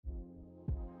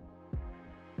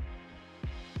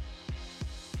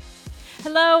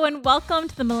Hello and welcome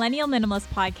to the Millennial Minimalist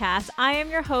Podcast. I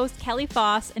am your host, Kelly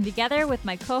Foss, and together with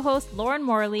my co-host, Lauren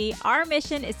Morley, our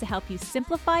mission is to help you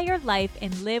simplify your life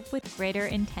and live with greater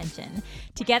intention.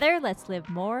 Together, let's live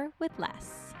more with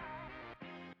less.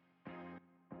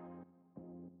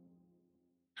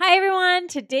 Hi, everyone.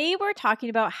 Today, we're talking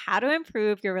about how to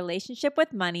improve your relationship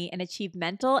with money and achieve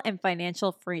mental and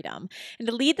financial freedom. And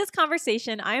to lead this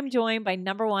conversation, I am joined by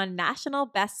 #1 national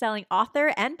best-selling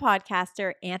author and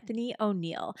podcaster, Anthony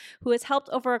O'Neal, who has helped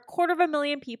over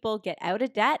 250,000 people get out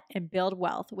of debt and build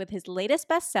wealth with his latest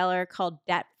bestseller called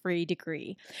Debt Free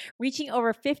Degree. Reaching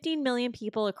over 15 million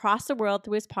people across the world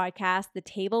through his podcast, The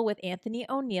Table with Anthony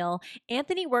O'Neal,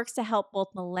 Anthony works to help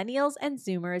both millennials and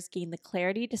Zoomers gain the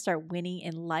clarity to start winning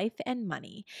in life and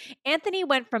money. Anthony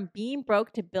went from being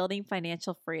broke to building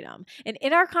financial freedom. And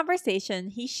in our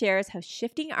conversation, he shares how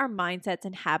shifting our mindsets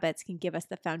and habits can give us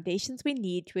the foundations we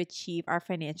need to achieve our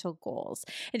financial goals.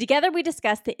 And together we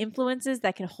discuss the influences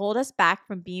that can hold us back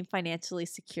from being financially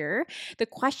secure, the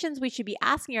questions we should be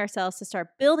asking ourselves to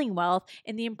start building wealth,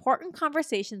 and the important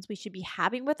conversations we should be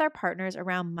having with our partners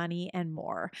around money and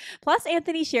more. Plus,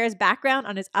 Anthony shares background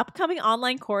on his upcoming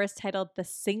online course titled The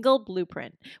Single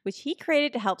Blueprint, which he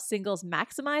created to help singles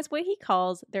maximize what he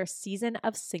calls their season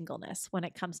of singleness when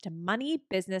it comes to money,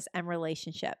 business, and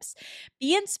relationships.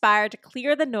 Be inspired to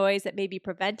clear the noise that may be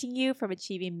preventing you from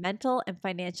achieving mental and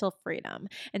financial freedom,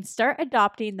 and start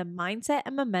adopting the mindset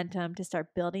and momentum to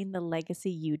start building the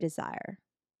legacy you desire.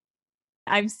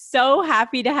 I'm so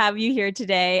happy to have you here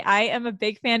today. I am a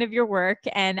big fan of your work,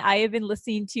 and I have been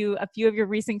listening to a few of your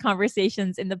recent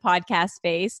conversations in the podcast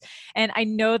space, and I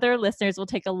know their listeners will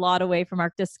take a lot away from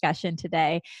our discussion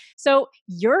today. So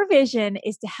your vision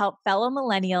is to help fellow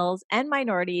millennials and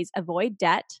minorities avoid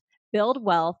debt, build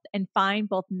wealth, and find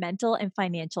both mental and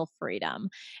financial freedom.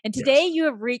 And today you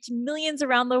have reached millions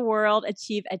around the world,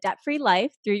 achieve a debt-free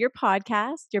life through your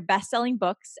podcast, your best-selling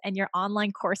books, and your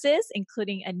online courses,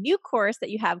 including a new course that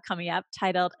you have coming up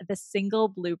titled The Single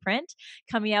Blueprint,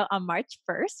 coming out on March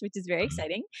 1st, which is very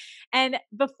exciting. And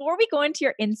before we go into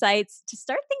your insights, to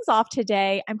start things off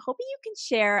today, I'm hoping you can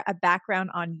share a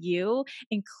background on you,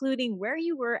 including where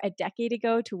you were a decade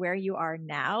ago to where you are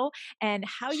now, and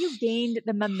how you gained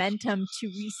the momentum to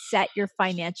reset your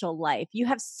financial life. You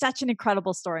have such an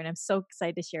incredible story, and I'm so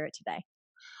excited to share it today.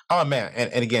 Oh man,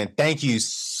 and again, thank you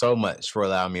so much for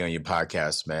allowing me on your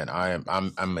podcast, man.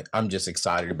 I'm just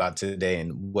excited about today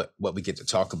and what we get to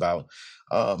talk about.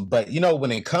 But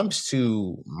when it comes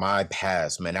to my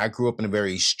past, man, I grew up in a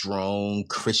very strong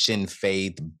Christian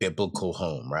faith, biblical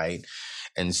home, right?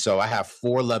 And so I have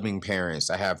 4 loving parents.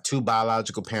 I have 2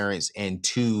 biological parents and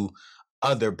 2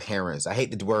 other parents. I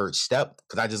hate the word step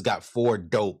because I just got 4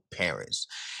 dope parents.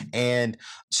 And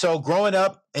so growing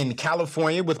up in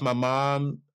California with my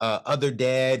mom, other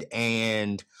dad,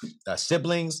 and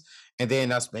siblings, and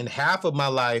then I spent half of my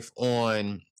life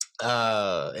in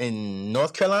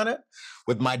North Carolina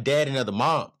with my dad and other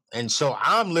mom. And so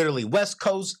I'm literally West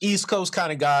Coast, East Coast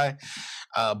kind of guy,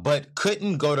 but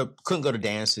couldn't go to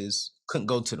dances, couldn't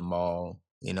go to the mall.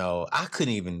 I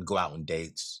couldn't even go out on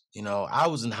dates. I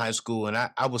was in high school and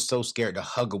I was so scared to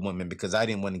hug a woman because I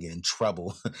didn't want to get in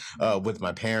trouble with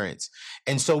my parents.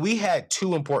 And so we had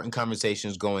 2 important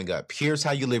conversations going up. Here's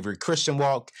how you live your Christian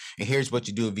walk, and here's what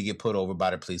you do if you get pulled over by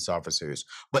the police officers.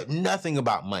 But nothing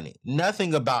about money,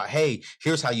 nothing about, hey,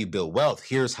 here's how you build wealth.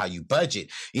 Here's how you budget.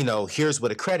 Here's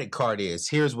what a credit card is.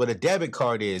 Here's what a debit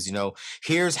card is.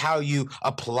 Here's how you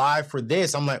apply for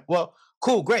this. I'm like, well,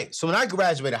 cool, great. So when I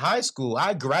graduated high school,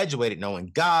 I graduated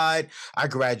knowing God. I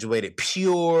graduated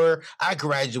pure. I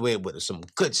graduated with some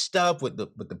good stuff with the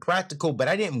practical, but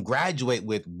I didn't graduate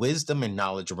with wisdom and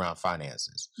knowledge around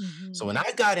finances. Mm-hmm. So when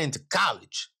I got into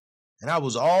college and I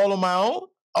was all on my own,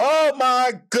 oh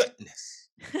my goodness.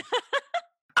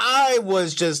 I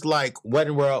was just like, what in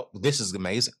the world? This is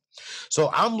amazing. So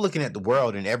I'm looking at the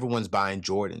world and everyone's buying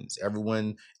Jordans.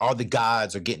 All the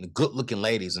guys are getting good looking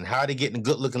ladies. And how are they getting the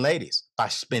good looking ladies? By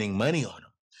spending money on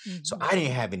them. Mm-hmm. So I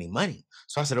didn't have any money.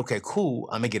 So I said, okay, cool.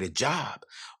 I'm gonna get a job.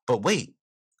 But wait,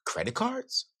 credit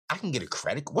cards? I can get a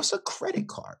credit. What's a credit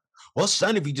card? Well,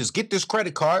 son, if you just get this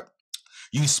credit card,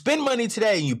 you spend money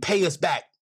today and you pay us back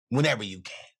whenever you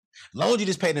can. As long as you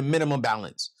just pay the minimum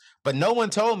balance. But no one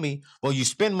told me, well, you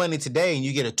spend money today and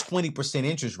you get a 20%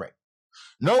 interest rate.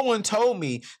 No one told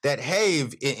me that, hey,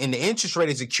 and the interest rate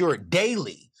is secured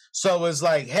daily. So it's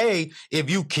like, hey,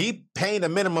 if you keep paying the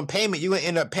minimum payment, you're going to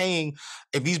end up paying,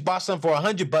 if you bought something for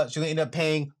 $100, you're going to end up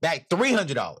paying back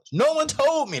 $300. No one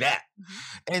told me that.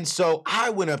 Mm-hmm. And so I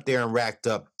went up there and racked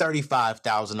up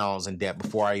 $35,000 in debt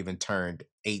before I even turned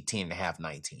 18 and a half,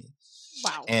 19.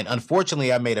 Wow. And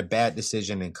unfortunately, I made a bad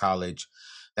decision in college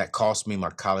that cost me my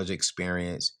college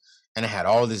experience. And I had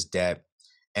all this debt.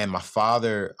 And my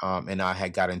father and I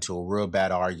had got into a real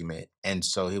bad argument. And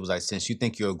so he was like, since you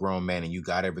think you're a grown man and you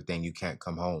got everything, you can't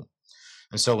come home.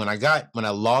 And so when I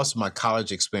lost my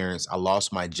college experience, I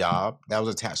lost my job that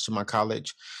was attached to my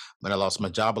college. When I lost my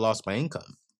job, I lost my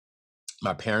income.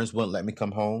 My parents wouldn't let me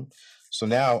come home. So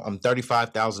now I'm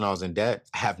 $35,000 in debt.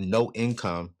 I have no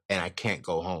income and I can't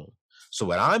go home. So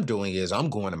what I'm doing is I'm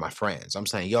going to my friends. I'm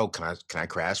saying, yo, can I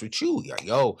crash with you?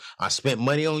 Yo, I spent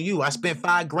money on you. I spent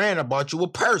 $5,000. I bought you a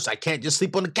purse. I can't just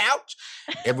sleep on the couch.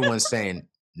 Everyone's saying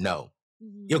no.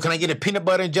 Yo, can I get a peanut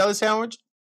butter and jelly sandwich?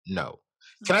 No.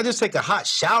 Can I just take a hot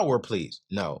shower, please?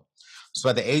 No. So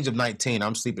at the age of 19,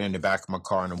 I'm sleeping in the back of my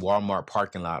car in a Walmart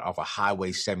parking lot off of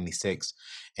Highway 76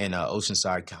 in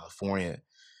Oceanside, California,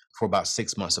 for about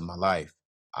 6 months of my life.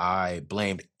 I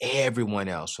blamed everyone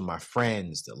else, from my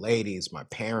friends, the ladies, my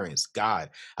parents, God.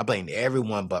 I blamed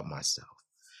everyone but myself.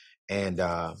 And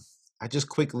I just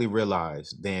quickly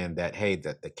realized then that, hey,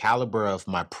 that the caliber of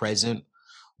my present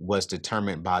was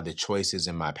determined by the choices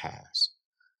in my past.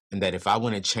 And that if I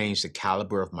want to change the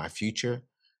caliber of my future,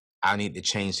 I need to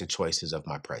change the choices of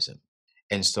my present.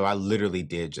 And so I literally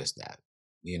did just that.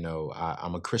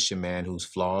 I'm a Christian man who's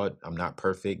flawed. I'm not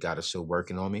perfect. God is still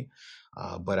working on me.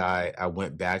 But I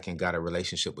went back and got a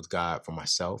relationship with God for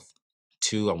myself.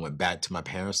 Two, I went back to my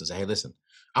parents and said, hey, listen,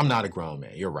 I'm not a grown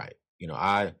man. You're right.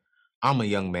 I'm a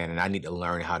young man and I need to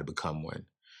learn how to become one.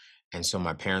 And so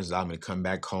my parents allowed me to come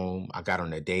back home. I got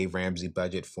on a Dave Ramsey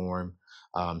budget form,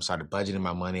 started budgeting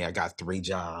my money. I got 3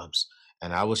 jobs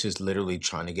and I was just literally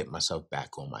trying to get myself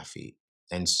back on my feet.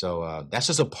 And so that's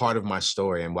just a part of my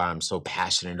story and why I'm so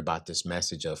passionate about this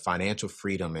message of financial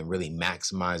freedom and really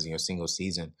maximizing your single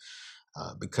season,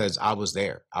 because I was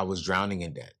there. I was drowning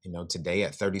in debt. Today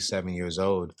at 37 years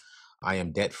old, I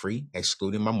am debt free,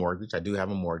 excluding my mortgage. I do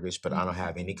have a mortgage, but I don't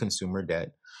have any consumer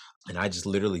debt. And I just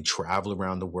literally travel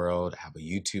around the world, have a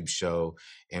YouTube show,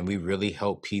 and we really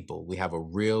help people. We have a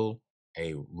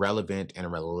relevant, and a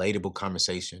relatable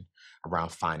conversation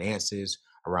around finances,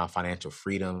 around financial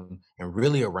freedom, and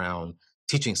really around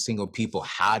teaching single people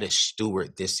how to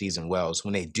steward this season well. So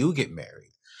when they do get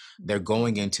married, they're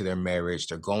going into their marriage,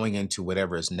 they're going into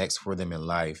whatever is next for them in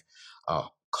life,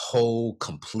 whole,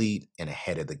 complete, and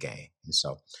ahead of the game. And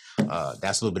so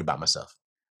that's a little bit about myself.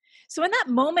 So in that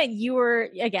moment, you were,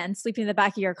 again, sleeping in the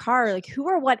back of your car, like who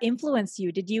or what influenced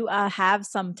you? Did you have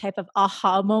some type of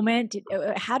aha moment?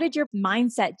 How did your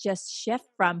mindset just shift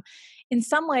from, in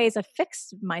some ways, a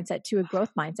fixed mindset to a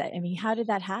growth mindset? I mean, how did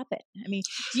that happen? I mean,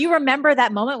 do you remember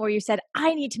that moment where you said,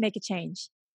 I need to make a change?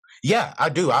 Yeah, I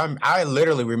do. I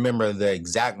literally remember the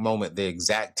exact moment, the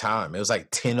exact time. It was like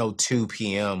 10:02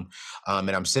 p.m. And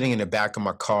I'm sitting in the back of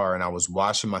my car and I was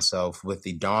washing myself with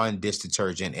the Dawn dish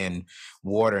detergent and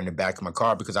water in the back of my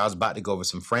car because I was about to go over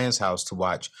some friend's house to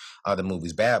watch the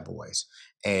movies Bad Boys.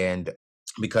 And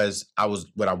because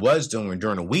what I was doing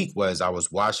during the week was I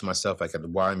was washing myself like at the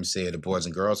YMCA, the Boys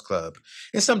and Girls Club.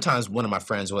 And sometimes one of my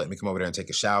friends would let me come over there and take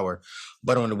a shower.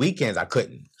 But on the weekends, I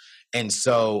couldn't. And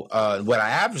so what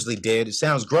I averagely did, it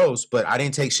sounds gross, but I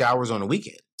didn't take showers on the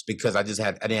weekends because I didn't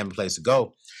have a place to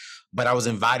go. But I was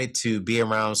invited to be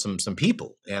around some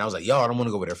people. And I was like, yo, I don't want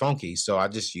to go with their funky. So I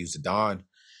just used the Dawn.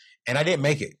 And I didn't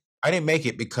make it. I didn't make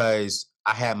it because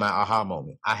I had my aha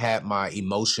moment. I had my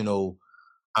emotional,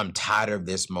 I'm tired of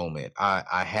this moment.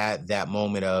 I had that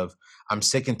moment of, I'm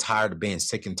sick and tired of being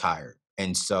sick and tired.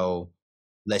 And so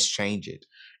let's change it.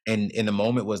 And in the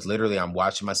moment was literally, I'm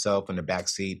watching myself in the back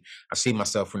seat. I see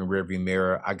myself in the rearview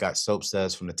mirror. I got soap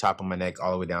suds from the top of my neck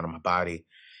all the way down to my body.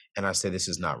 And I said, this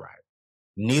is not right.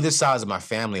 Neither sides of my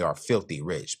family are filthy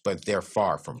rich, but they're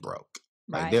far from broke.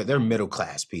 Like they're middle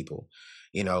class people.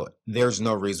 There's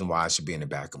no reason why I should be in the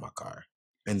back of my car.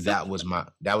 And that was my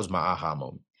aha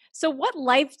moment. So what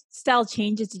lifestyle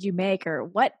changes did you make, or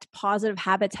what positive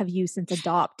habits have you since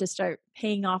adopt to start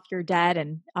paying off your debt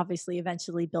and obviously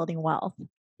eventually building wealth?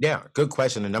 Yeah, good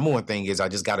question. The number one thing is I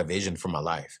just got a vision for my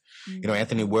life.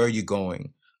 Anthony, where are you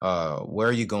going? Where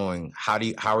are you going? How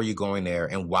are you going there?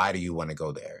 And why do you want to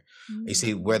go there? You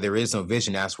see, where there is no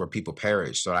vision, that's where people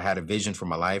perish. So I had a vision for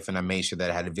my life, and I made sure that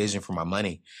I had a vision for my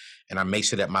money. And I make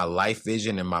sure that my life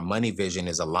vision and my money vision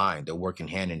is aligned. They're working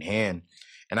hand in hand.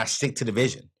 And I stick to the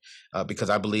vision. Because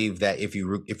I believe that if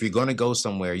you're going to go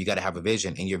somewhere, you got to have a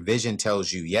vision, and your vision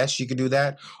tells you, yes, you can do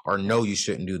that, or no, you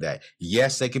shouldn't do that.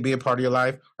 Yes, they could be a part of your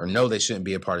life, or no, they shouldn't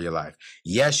be a part of your life.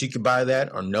 Yes, you could buy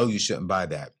that, or no, you shouldn't buy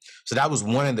that. So that was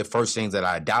one of the first things that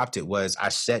I adopted was I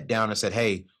sat down and said,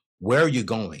 hey, where are you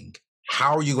going?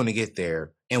 How are you going to get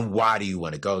there? And why do you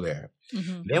want to go there?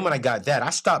 Mhm. Then when I got that, I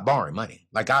stopped borrowing money.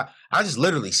 Like I just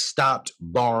literally stopped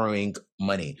borrowing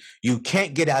money. You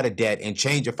can't get out of debt and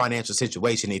change your financial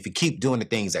situation if you keep doing the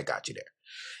things that got you there.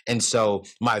 And so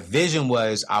my vision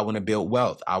was I want to build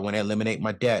wealth. I want to eliminate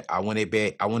my debt. I want to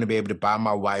be able to buy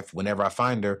my wife, whenever I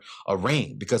find her, a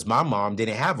ring because my mom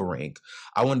didn't have a ring.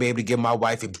 I want to be able to give my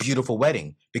wife a beautiful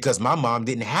wedding because my mom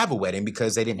didn't have a wedding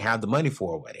because they didn't have the money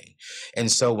for a wedding.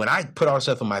 And so when I put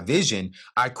ourselves in my vision,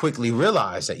 I quickly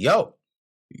realized that,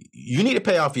 you need to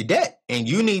pay off your debt and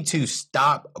you need to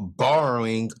stop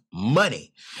borrowing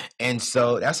money. And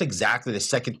so that's exactly the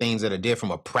second things that I did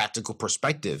from a practical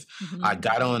perspective. I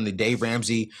got on the Dave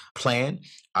Ramsey plan.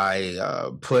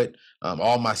 I put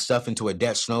all my stuff into a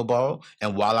debt snowball.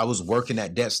 And while I was working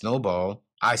that debt snowball,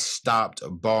 I stopped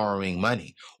borrowing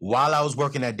money. While I was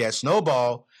working that debt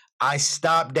snowball, I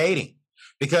stopped dating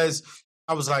because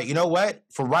I was like, you know what?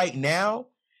 For right now,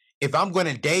 if I'm going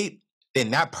to date,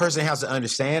 then that person has to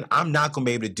understand I'm not going to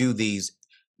be able to do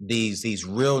these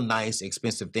real nice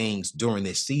expensive things during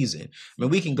this season. I mean,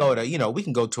 we can go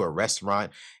to a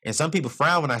restaurant, and some people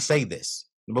frown when I say this,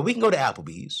 but we can go to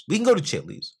Applebee's, we can go to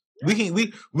Chili's, we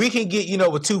can get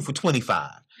a 2 for $25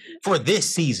 for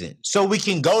this season. So we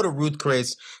can go to Ruth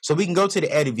Chris, so we can go to the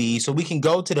Eddie V, so we can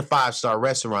go to the 5-star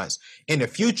restaurants in the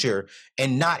future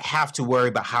and not have to worry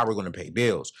about how we're going to pay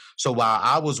bills. So while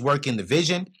I was working the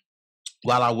vision,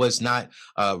 while I was not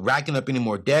racking up any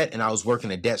more debt and I was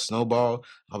working a debt snowball,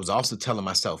 I was also telling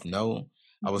myself no.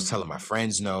 I was telling my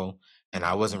friends no. And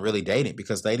I wasn't really dating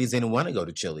because ladies didn't want to go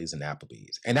to Chili's and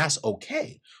Applebee's. And that's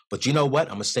okay. But you know what?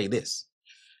 I'm going to say this.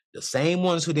 The same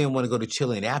ones who didn't want to go to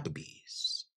Chili and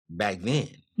Applebee's back then,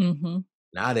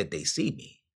 now that they see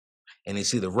me and they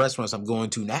see the restaurants I'm going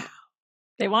to now,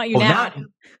 they want you now.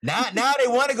 Now they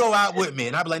want to go out with me.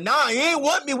 And I'd be like, nah, you ain't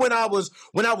want me when I was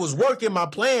working my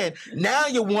plan. Now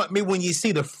you want me when you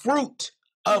see the fruit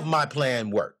of my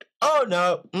plan worked. Oh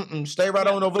no, stay right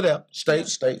on over there. Stay.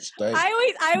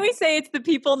 I always say it's the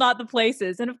people, not the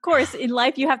places. And of course, in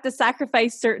life, you have to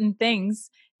sacrifice certain things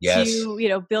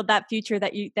to build that future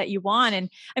that you want.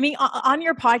 And I mean, on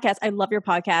your podcast, I love your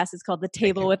podcast. It's called The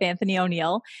Table with Anthony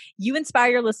O'Neill. You inspire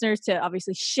your listeners to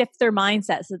obviously shift their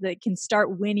mindset so that they can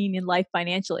start winning in life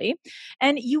financially.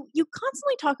 And you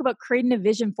constantly talk about creating a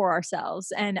vision for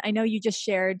ourselves. And I know you just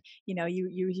shared,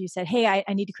 you said, hey,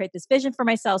 I need to create this vision for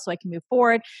myself so I can move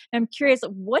forward. And I'm curious,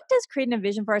 what does creating a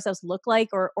vision for ourselves look like,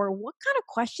 or what kind of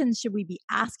questions should we be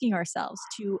asking ourselves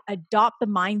to adopt the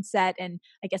mindset and,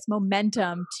 I guess,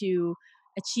 momentum to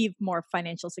achieve more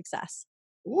financial success?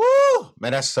 Woo!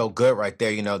 Man, that's so good right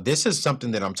there. This is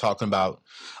something that I'm talking about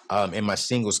in my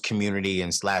singles community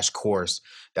and / course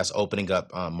that's opening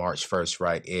up March 1st,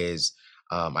 right?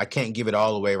 I can't give it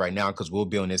all away right now because we'll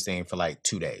be on this thing for like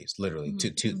 2 days, literally,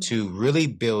 to really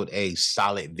build a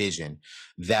solid vision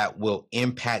that will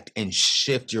impact and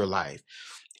shift your life.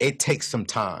 It takes some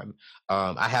time.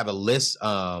 I have a list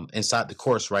inside the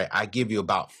course, right? I give you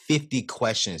about 50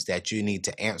 questions that you need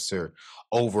to answer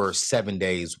over 7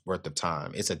 days worth of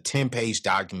time. It's a 10-page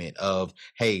document of,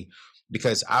 hey,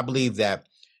 because I believe that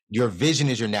your vision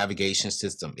is your navigation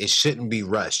system. It shouldn't be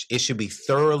rushed. It should be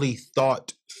thoroughly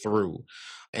thought through.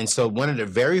 And so one of the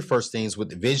very first things with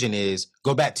the vision is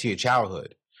go back to your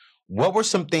childhood. What were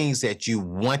some things that you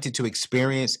wanted to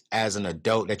experience as an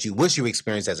adult that you wish you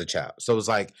experienced as a child? So it's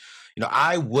like,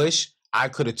 I wish I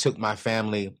could have took my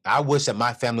family. I wish that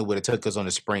my family would have took us on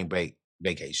a spring break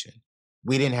vacation.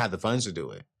 We didn't have the funds to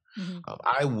do it.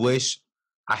 I wish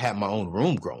I had my own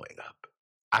room growing up.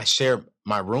 I share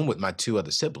my room with my 2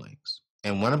 other siblings.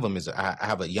 And one of them is I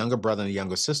have a younger brother and a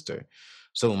younger sister.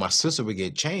 So when my sister would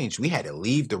get changed, we had to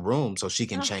leave the room so she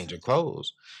can change her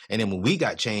clothes. And then when we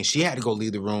got changed, she had to go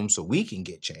leave the room so we can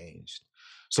get changed.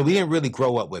 So we didn't really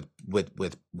grow up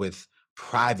with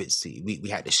privacy. We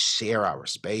had to share our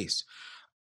space.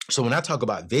 So when I talk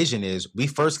about vision is we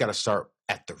first got to start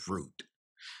at the root.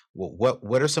 Well,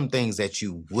 what are some things that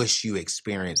you wish you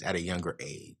experienced at a younger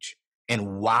age?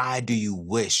 And why do you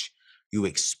wish you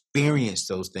experienced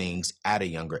those things at a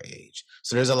younger age?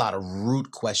 So there's a lot of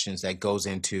root questions that goes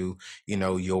into,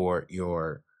 your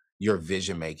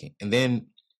vision making. And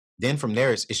then from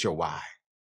there, it's your why.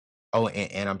 Oh,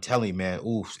 and I'm telling you, man,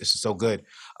 this is so good.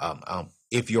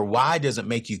 If your why doesn't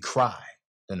make you cry,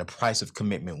 then the price of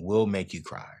commitment will make you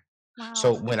cry. Wow.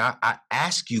 So when I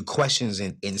ask you questions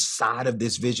inside of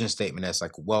this vision statement, that's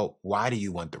like, well, why do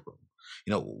you want the room?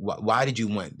 Why did you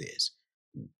want this?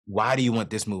 Why do you want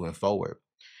this moving forward?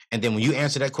 And then when you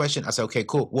answer that question, I say, okay,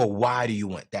 cool. Well, why do you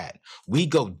want that? We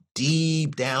go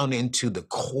deep down into the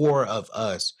core of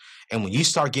us. And when you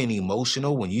start getting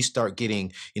emotional, when you start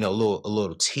getting, a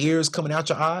little tears coming out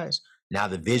your eyes, Now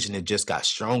the vision has just got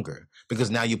stronger because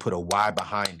now you put a why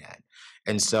behind that.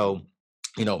 And so,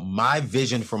 my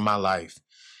vision for my life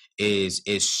is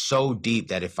so deep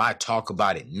that if I talk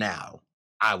about it now,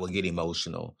 I will get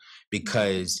emotional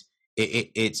because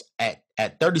it's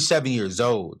at 37 years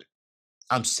old,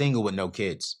 I'm single with no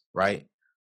kids, right?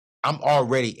 I'm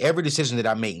already, every decision that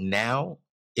I make now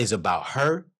is about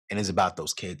her and is about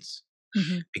those kids.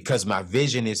 Mhm. Because my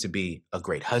vision is to be a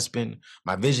great husband.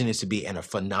 My vision is to be a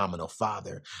phenomenal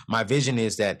father. My vision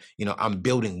is that, I'm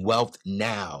building wealth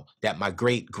now that my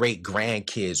great great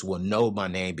grandkids will know my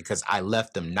name because I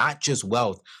left them not just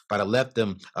wealth, but I left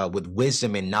them with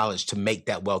wisdom and knowledge to make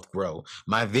that wealth grow.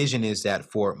 My vision is that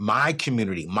for my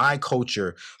community, my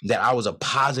culture, that I was a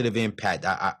positive impact.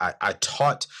 I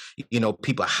taught,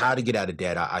 people how to get out of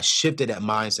debt. I shifted that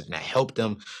mindset and I helped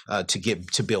them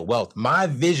to build wealth. My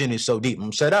vision is so deep.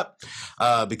 I'm shut up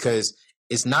because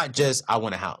it's not just I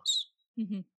want a house.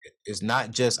 Mhm. It's not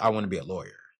just I want to be a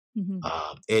lawyer. Mhm.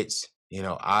 It's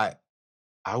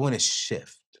I want to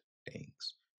shift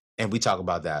things, and we talk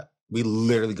about that. We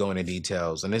literally go into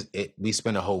details, and we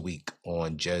spend a whole week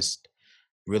on just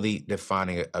really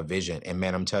defining a vision. And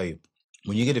man, I'm telling you,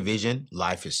 when you get a vision,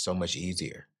 life is so much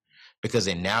easier because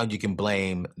then now you can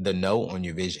blame the no on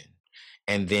your vision.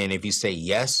 And then if you say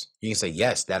yes, you can say,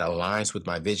 yes, that aligns with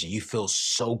my vision. You feel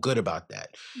so good about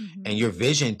that. Mhm. And your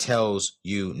vision tells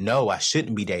you, no, I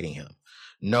shouldn't be dating him.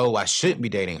 No, I shouldn't be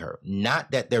dating her.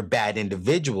 Not that they're bad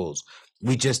individuals.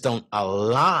 We just don't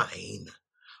align.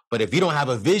 But if you don't have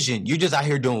a vision, you're just out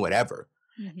here doing whatever.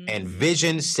 Mhm. And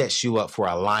vision sets you up for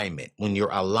alignment. When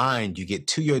you're aligned, you get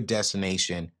to your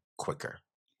destination quicker.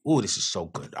 Ooh, this is so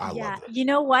good. I Yeah. love it. You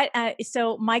know what?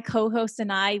 So my co-host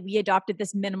and I, we adopted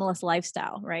this minimalist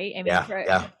lifestyle, right? I mean, Yeah,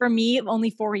 yeah, for me, only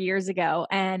 4 years ago,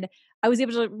 and I was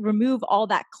able to remove all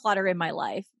that clutter in my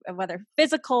life, whether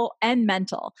physical and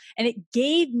mental. And it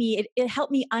gave me, it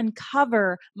helped me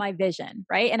uncover my vision,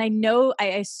 right? And I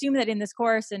assume that in this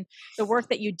course and the work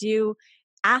that you do,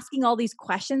 asking all these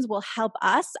questions will help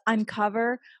us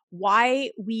uncover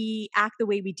why we act the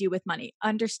way we do with money,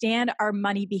 understand our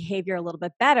money behavior a little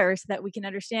bit better so that we can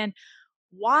understand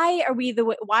why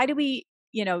do we,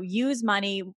 use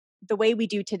money the way we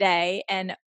do today,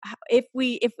 and if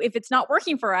it's not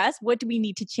working for us, what do we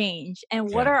need to change, and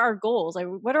what yeah. are our goals, like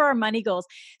what are our money goals?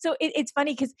 So it's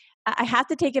funny because I have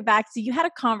to take it back. So you had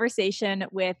a conversation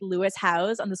with Lewis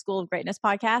Howes on the School of Greatness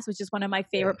podcast, which is one of my Yeah.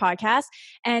 favorite podcasts,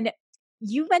 and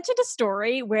you mentioned a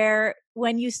story where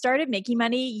when you started making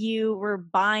money, you were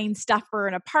buying stuff for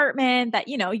an apartment that,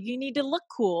 you need to look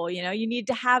cool, you need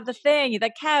to have the thing,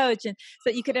 the couch, and so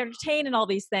that you could entertain and all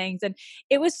these things. And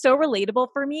it was so relatable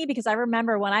for me because I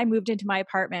remember when I moved into my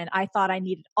apartment, I thought I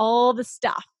needed all the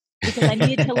stuff because I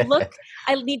need to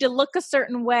look a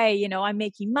certain way. I'm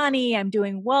making money, I'm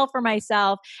doing well for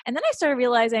myself. And then I started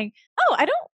realizing, oh, I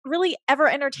don't really ever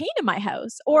entertain in my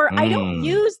house, or I don't Mm,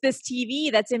 use this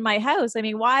TV that's in my house. I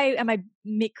mean, why am I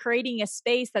creating a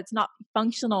space that's not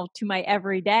functional to my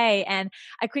everyday? And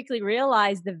I quickly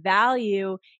realized the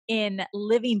value in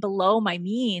living below my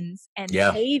means and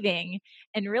yeah. saving,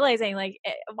 and realizing like,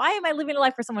 why am I living a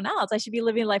life for someone else? I should be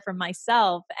living a life for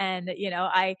myself. And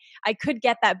I could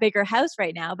get that bigger house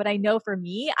right now, but I know for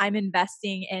me, I'm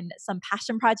investing in some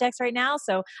passion projects right now,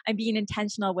 so I'm being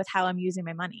intentional with how I'm using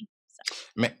my money. So.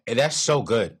 Man, that's so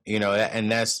good.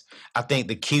 And I think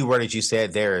the key word that you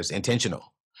said there is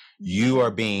intentional. Mhm. You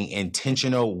are being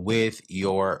intentional with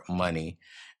your money.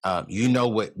 You know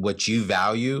what you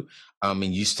value, and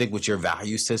you stick with your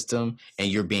value system,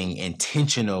 and you're being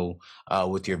intentional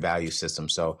with your value system.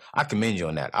 So I commend you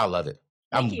on that. I love it.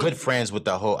 Thank I'm you. good friends with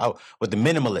with the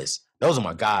minimalists. Those are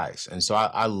my guys, and so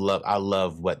I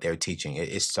love what they're teaching.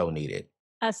 It's so needed.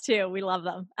 Us too. We love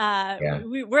them. Yeah.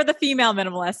 We're the female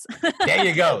minimalists. There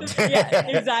you go. Yeah,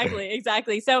 exactly,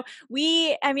 exactly. So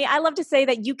I love to say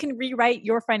that you can rewrite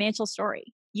your financial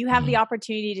story. You have the Mhm.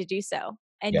 opportunity to do so,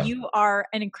 and Yeah. you are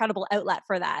an incredible outlet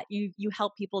for that. You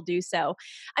help people do so.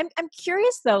 I'm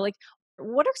curious though, like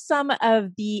what are some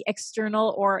of the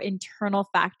external or internal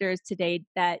factors today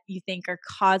that you think are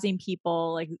causing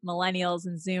people like millennials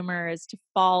and Zoomers to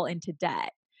fall into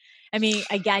debt? I mean,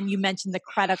 again, you mentioned the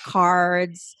credit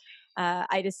cards.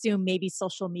 I'd assume maybe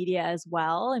social media as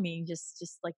well. I mean,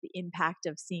 just like the impact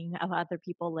of seeing how other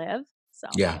people live. So,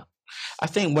 Yeah. I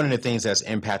think one of the things that's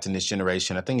impacting this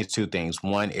generation, I think it's two things.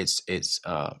 One, it's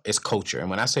culture, and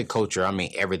when I say culture, I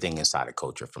mean everything inside of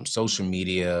culture, from social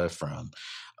media, from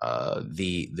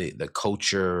the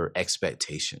culture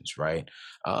expectations, right?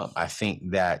 I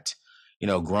think that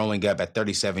growing up at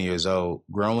 37 years old,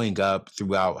 growing up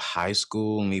throughout high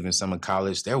school and even some in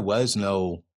college, there was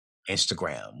no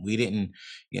Instagram. We didn't,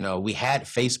 we had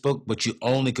Facebook, but you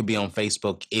only could be on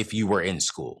Facebook if you were in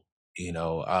school, you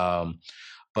know.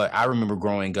 But I remember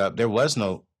growing up, there was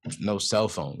no cell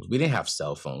phones. We didn't have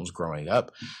cell phones growing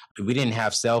up. We didn't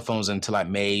have cell phones until like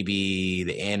maybe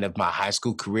the end of my high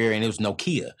school career, and it was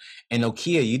Nokia. And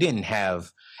Nokia, you didn't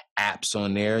have apps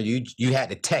on there. You had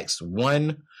to text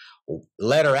one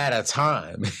letter at a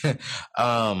time.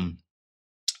 I'm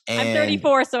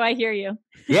 34, so I hear you.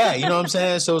 Yeah, you know what I'm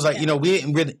saying? So it's like, we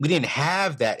didn't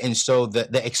have that. And so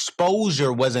the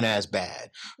exposure wasn't as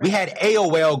bad. We had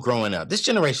AOL growing up. This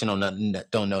generation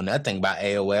don't know nothing about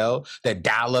AOL, the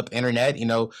dial-up internet,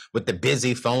 with the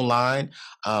busy phone line.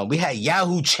 We had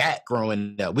Yahoo Chat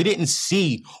growing up. We didn't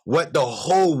see what the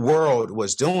whole world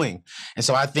was doing. And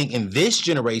so I think in this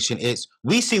generation,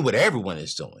 we see what everyone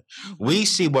is doing. We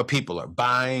see what people are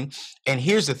buying. And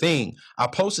here's the thing. I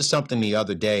posted something the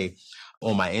other day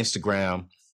on my Instagram,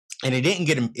 and it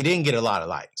didn't get a lot of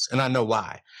likes. And I know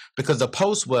why. Because the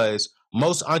post was,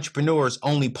 most entrepreneurs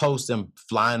only post them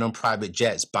flying on private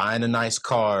jets, buying the nice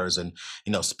cars, and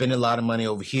spending a lot of money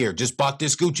over here. Just bought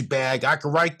this Gucci bag. I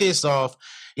could write this off.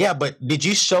 Yeah, but did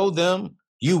you show them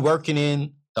you working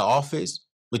in the office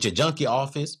with your junkie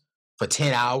office for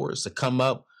 10 hours to come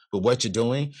up with what you're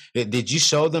doing? Did you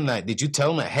show them that? Did you tell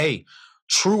them that, hey,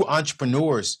 true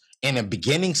entrepreneurs in the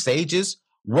beginning stages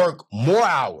work more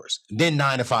hours than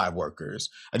 9-to-5 workers?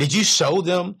 Did you show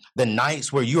them the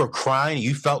nights where you were crying and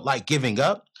you felt like giving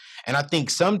up? And I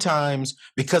think sometimes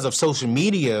because of social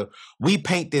media, we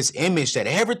paint this image that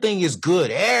everything is good,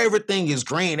 everything is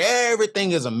green,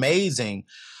 everything is amazing,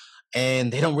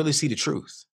 and they don't really see the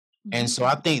truth. Mm-hmm. And so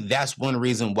I think that's one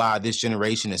reason why this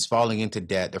generation is falling into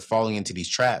debt. They're falling into these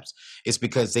traps. It's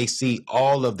because they see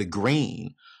all of the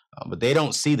green, but they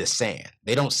don't see the sand.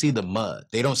 They don't see the mud.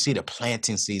 They don't see the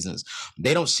planting seasons.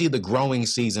 They don't see the growing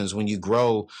seasons when you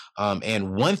grow,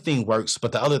 and one thing works,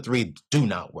 but the other three do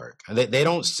not work. They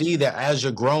don't see that as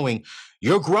you're growing,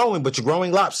 but you're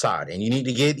growing lopsided, and you need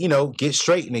to get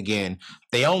straightened again.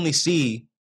 They only see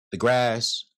the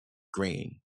grass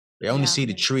green. They only see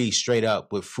the tree straight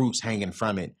up with fruits hanging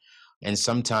from it. And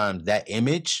sometimes that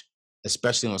image,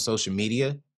 especially on social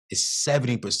media, is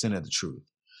 70% of the truth.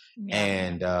 Yeah.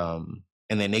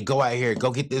 And then they go out here,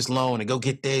 go get this loan and go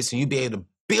get this, and you be able to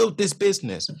build this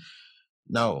business.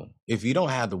 No, if you don't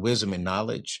have the wisdom and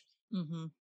knowledge,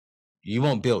 you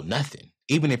won't build nothing.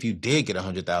 Even if you did get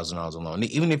 $100,000 in loan,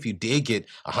 even if you did get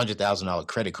 $100,000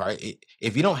 credit card,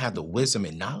 if you don't have the wisdom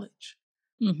and knowledge,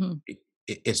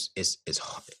 it's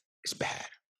hard. It's bad.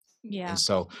 Yeah. And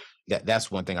so that's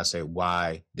one thing I say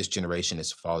why this generation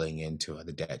is falling into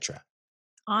the debt trap.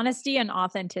 Honesty and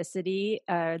authenticity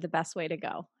are the best way to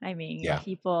go. I mean,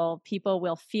 people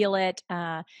will feel it.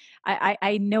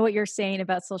 I know what you're saying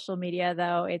about social media,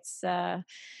 though.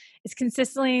 It's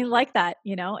consistently like that.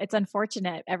 It's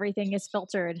unfortunate. Everything is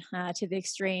filtered to the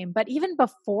extreme. But even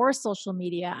before social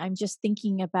media, I'm just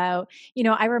thinking about,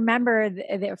 I remember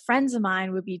that friends of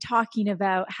mine would be talking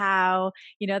about how,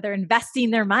 they're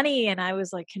investing their money. And I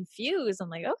was like confused. I'm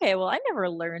like, okay, well, I never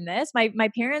learned this.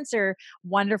 My parents are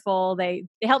wonderful. They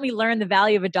helped me learn the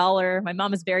value of a dollar. My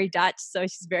mom is very Dutch, so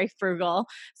she's very frugal.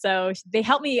 So they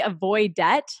helped me avoid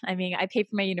debt. I mean, I paid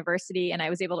for my university and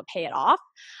I was able to pay it off,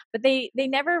 but they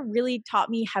never really taught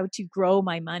me how to grow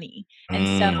my money.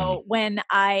 And so when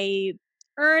I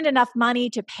earned enough money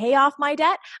to pay off my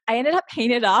debt, I ended up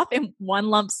paying it off in one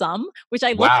lump sum, which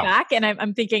I look back and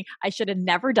I'm thinking I should have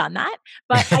never done that.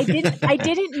 But I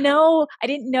didn't know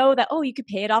that, you could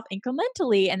pay it off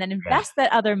incrementally and then invest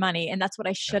that other money. And that's what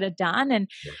I should have done. And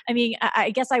I mean,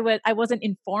 I guess I wasn't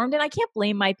informed, and I can't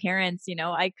blame my parents.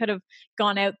 I could have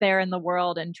gone out there in the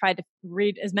world and tried to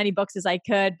read as many books as I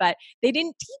could, but they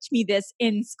didn't teach me this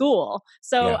in school.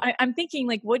 So I'm thinking,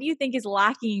 like, what do you think is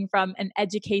lacking from an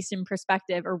education perspective?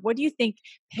 Or what do you think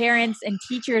parents and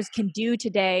teachers can do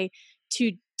today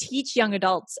to teach young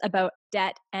adults about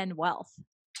debt and wealth?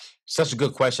 Such a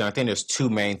good question. I think there's two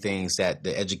main things that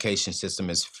the education system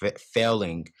is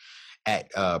failing at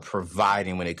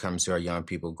providing when it comes to our young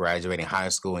people graduating high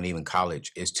school and even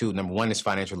college. Number one is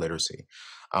financial literacy.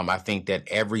 I think that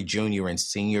every junior and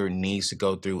senior needs to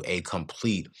go through a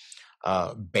complete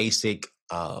basic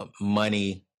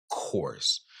money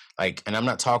course. And I'm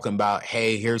not talking about,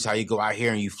 hey, here's how you go out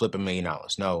here and you flip $1 million.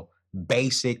 No,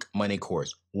 basic money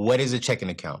course. What is a checking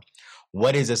account?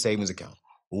 What is a savings account?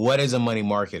 What is a money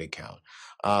market account?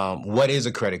 What is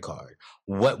a credit card?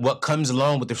 What comes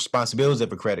along with the responsibilities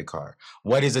of a credit card?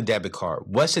 What is a debit card?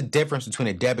 What's the difference between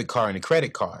a debit card and a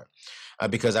credit card?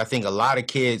 Because I think a lot of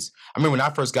kids, I remember when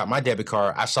I first got my debit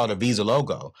card, I saw the Visa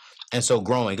logo. And so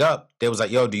growing up, they was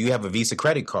like, yo, do you have a Visa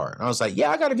credit card? And I was like, yeah,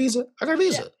 I got a Visa. I got a Yeah.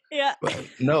 Visa. Yeah.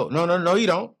 No, you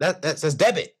don't. That's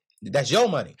debit. That's your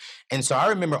money. And so I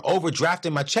remember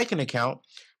overdrafting my checking account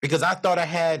because I thought I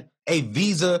had a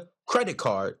Visa credit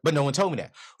card, but no one told me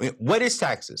that. What is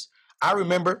taxes? I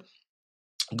remember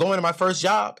going to my first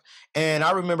job, and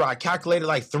I remember I calculated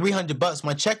like $300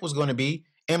 my check was going to be,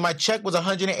 and my check was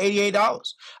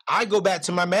 $188. I go back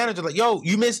to my manager like, yo,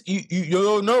 you missed,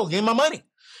 you no, give me my money.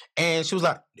 And she was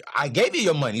like, I gave you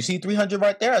your money. You see 300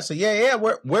 right there? I said, yeah.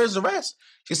 Where's the rest?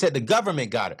 She said, the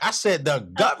government got it. I said, the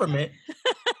government?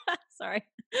 Sorry.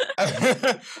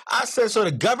 I said, so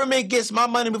the government gets my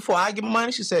money before I get my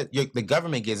money? She said, the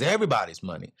government gets everybody's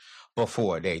money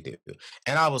before they do.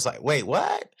 And I was like, wait,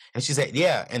 what? And she said,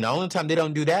 yeah. And the only time they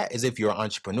don't do that is if you're an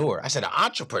entrepreneur. I said, an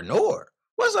entrepreneur?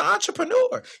 What's an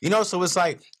entrepreneur? So it's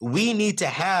like, we need to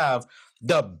have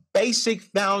the basic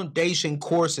foundation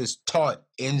courses taught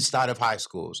inside of high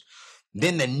schools.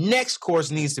 Then the next course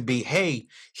needs to be, hey,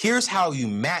 here's how you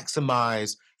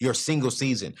maximize your single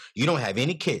season. You don't have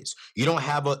any kids. You don't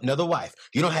have another wife.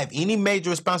 You don't have any major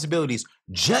responsibilities,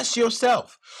 just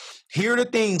yourself. Here are the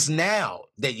things now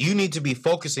that you need to be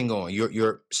focusing on.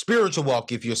 Your spiritual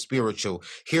walk, if you're spiritual.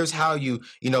 Here's how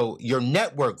your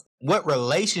network, what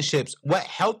relationships, what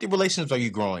healthy relationships are you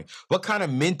growing? What kind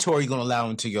of mentor are you going to allow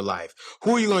into your life?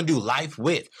 Who are you going to do life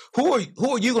with? Who are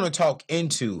you going to talk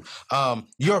into?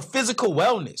 Your physical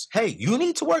wellness. Hey, you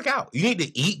need to work out. You need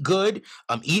to eat good,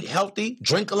 eat healthy,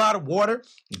 drink a lot of water,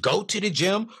 go to the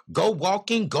gym, go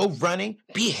walking, go running,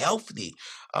 be healthy.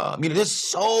 There's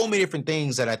so many different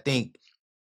things that I think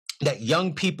that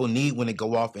young people need when they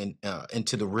go off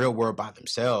into the real world by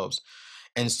themselves.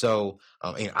 And so,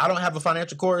 I don't have a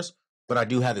financial course, but I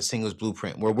do have the Singles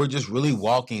Blueprint, where we're just really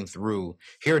walking through,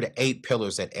 here are the 8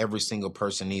 pillars that every single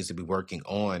person needs to be working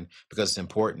on because it's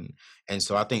important. And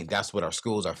so I think that's what our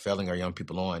schools are failing our young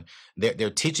people on. They're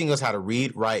teaching us how to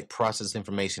read, write, process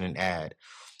information, and add.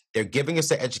 They're giving us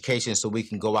the education so we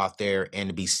can go out there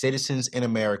and be citizens in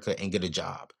America and get a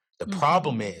job. The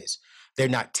problem is they're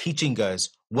not teaching us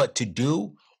what to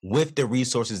do with the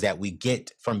resources that we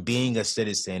get from being a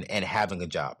citizen and having a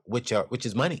job, which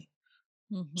is money.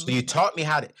 So you taught me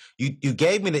you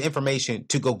gave me the information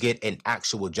to go get an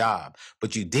actual job,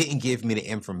 but you didn't give me the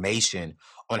information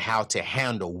on how to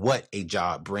handle what a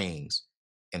job brings,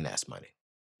 and that's money.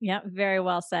 Yeah, very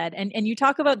well said. And you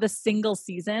talk about the single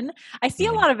season. I see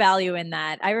a Mhm. lot of value in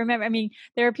that. I remember,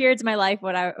 there are periods in my life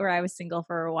where I was single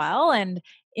for a while, and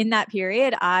in that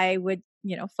period, I would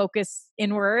focus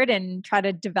inward and try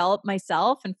to develop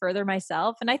myself and further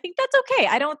myself. And I think that's okay.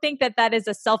 I don't think that that is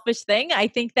a selfish thing. I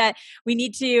think that we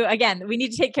need to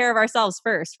take care of ourselves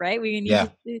first, right? We need Yeah.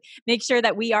 to make sure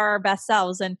that we are our best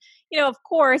selves. And of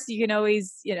course, you can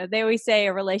always, they always say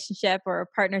a relationship or a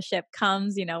partnership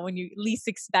comes, when you least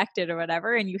expect it or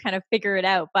whatever, and you kind of figure it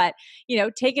out. But,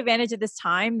 take advantage of this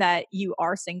time that you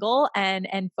are single and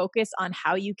focus on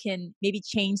how you can maybe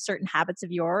change certain habits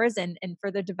of yours and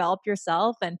further develop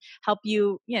yourself and help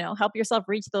help yourself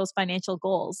reach those financial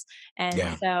goals. And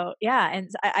Yeah. so, yeah. And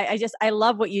I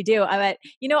love what you do. I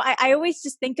always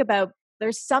just think about,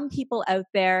 there's some people out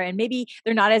there, and maybe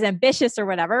they're not as ambitious or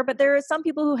whatever, but there are some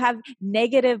people who have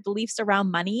negative beliefs around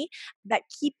money that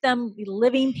keep them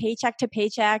living paycheck to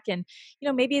paycheck. And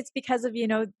maybe it's because of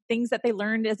things that they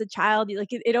learned as a child. Like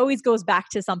it always goes back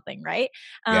to something, right?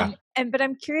 Yeah. But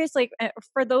I'm curious, like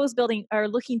for those building or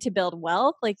looking to build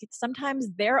wealth, like sometimes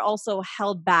they're also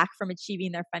held back from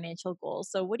achieving their financial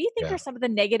goals. So what do you think Yeah. are some of the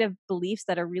negative beliefs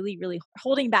that are really, really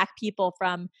holding back people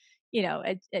from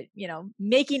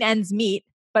making ends meet,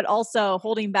 but also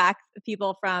holding back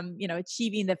people from,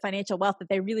 achieving the financial wealth that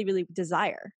they really, really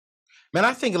desire? Man,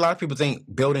 I think a lot of people think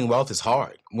building wealth is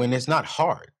hard when it's not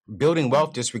hard. Building wealth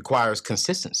Mm. just requires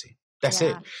consistency. That's Yeah.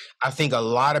 it. I think a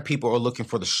lot of people are looking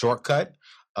for the shortcut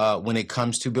when it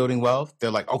comes to building wealth. They're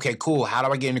like, okay, cool. How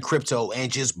do I get into crypto and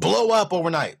just blow up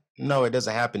overnight? No, it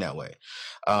doesn't happen that way.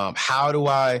 How do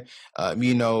I,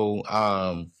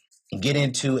 get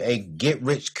into a get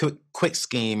rich quick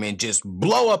scheme and just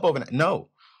blow up overnight? No,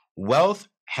 wealth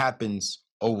happens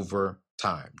over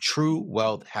time. True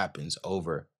wealth happens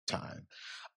over time.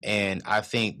 And I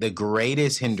think the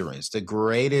greatest hindrance, the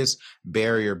greatest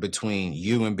barrier between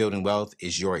you and building wealth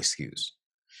is your excuse.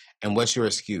 And what's your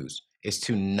excuse? Is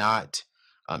to not,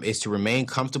 is to remain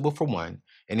comfortable for one,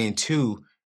 and then two,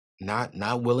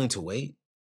 not willing to wait.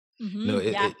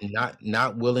 Yeah.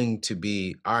 Not willing to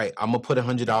be, all right, I'm gonna put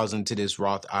 $100 into this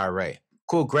Roth IRA.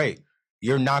 Cool, great.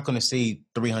 You're not gonna see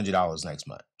 $300 next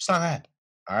month. It's not bad.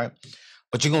 All right.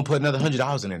 But you're gonna put another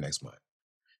 $100 in there next month.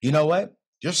 You know what?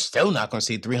 You're still not gonna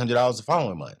see $300 the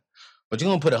following month. but you're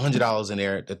going to put $100 in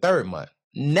there the third month.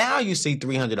 Now you see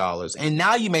 $300, and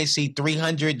now you may see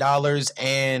 $300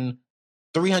 and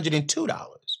 $302.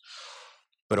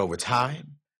 But over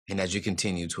time, and as you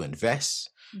continue to invest,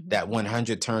 that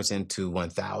 100 turns into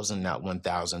 1,000, not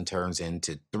 1,000 turns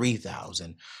into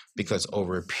 3,000, because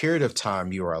over a period of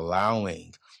time, you are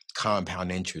allowing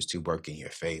compound interest to work in your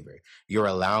favor. You're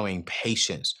allowing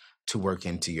patience to work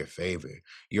into your favor.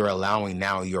 You're allowing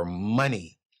now your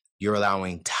money, you're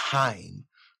allowing time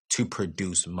to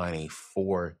produce money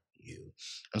for you.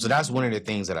 And so that's one of the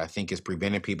things that I think is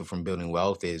preventing people from building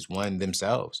wealth is one,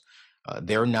 themselves.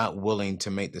 They're not willing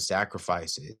to make the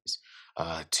sacrifices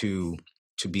to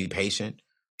be patient,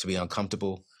 to be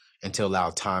uncomfortable, and to allow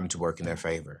time to work in their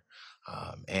favor.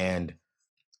 And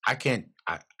I can't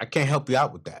help you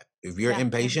out with that. If you're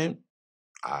impatient,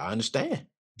 I understand,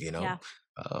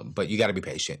 but you got to be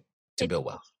patient to build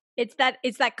wealth. It's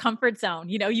that comfort zone.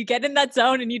 You get in that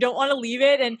zone and you don't want to leave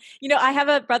it. And, I have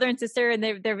a brother and sister and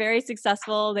they're very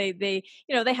successful. They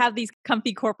have these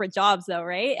comfy corporate jobs though.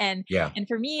 Right. And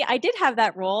for me, I did have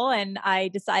that role and I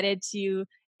decided to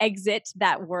exit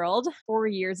that world 4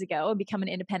 years ago and become an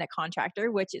independent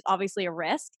contractor, which is obviously a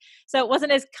risk. So it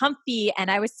wasn't as comfy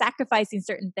and I was sacrificing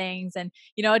certain things and,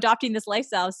 adopting this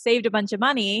lifestyle saved a bunch of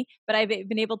money, but I've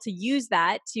been able to use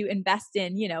that to invest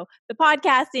in, the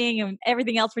podcasting and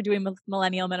everything else we're doing with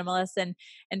Millennial Minimalists. And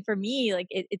for me, like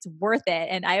it's worth it.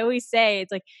 And I always say,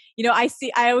 it's like,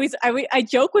 I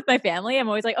joke with my family. I'm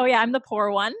always like, oh yeah, I'm the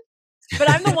poor one. But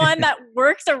I'm the one that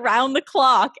works around the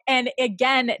clock. And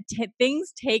again,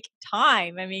 things take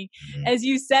time. I mean, as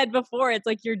you said before, it's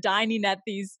like you're dining at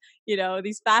these,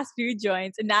 these fast food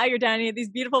joints, and now you're dining at these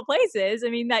beautiful places. I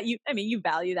mean, you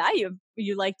value that.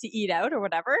 You like to eat out or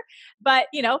whatever. But,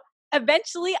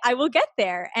 eventually I will get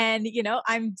there. And,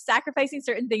 I'm sacrificing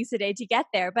certain things today to get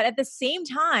there. But at the same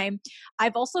time,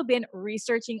 I've also been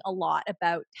researching a lot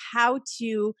about how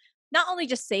to not only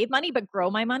just save money, but grow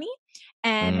my money.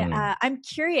 And I'm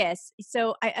curious.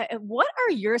 So what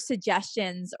are your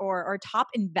suggestions or top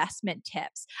investment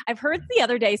tips? I've heard the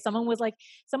other day,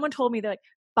 someone told me that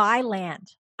buy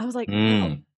land. I was like,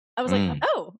 oh.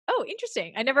 Oh,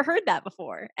 interesting. I never heard that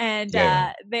before. And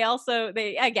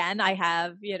again, I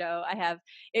have,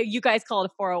 you guys call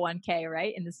it a 401k,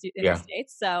 right? In the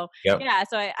States. So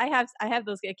so I have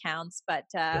those accounts, but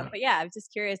I was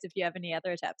just curious if you have any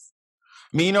other tips.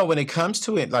 I mean, when it comes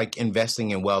to it, like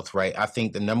investing in wealth, right? I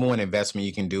think the number one investment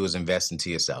you can do is invest into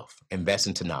yourself, invest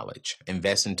into knowledge,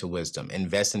 invest into wisdom,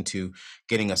 invest into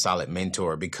getting a solid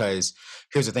mentor. Because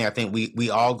here's the thing, I think we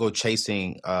all go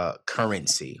chasing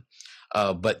currency,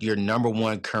 but your number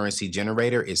one currency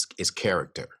generator is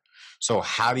character. So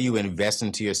how do you invest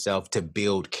into yourself to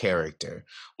build character?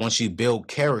 Once you build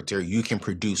character, you can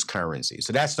produce currency.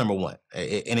 So that's number one.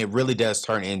 And it really does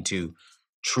turn into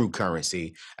true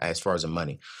currency as far as the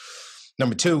money.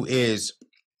 Number two is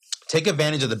take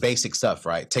advantage of the basic stuff,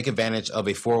 right? Take advantage of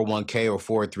a 401k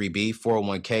or 403b.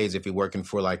 401k is if you're working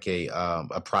for like a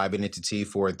private entity.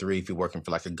 403 if you're working for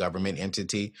like a government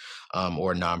entity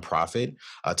or a nonprofit.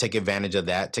 Take advantage of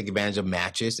that. Take advantage of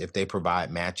matches if they provide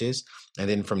matches. And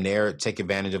then from there, take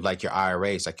advantage of like your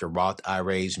IRAs, like your Roth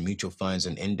IRAs, mutual funds,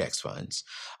 and index funds.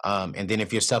 And then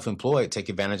if you're self-employed, take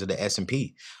advantage of the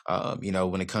S&P.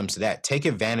 When it comes to that, take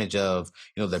advantage of,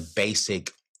 the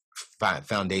basic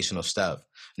foundational stuff.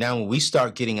 Now, when we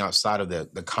start getting outside of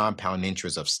the compound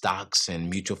interest of stocks and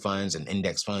mutual funds and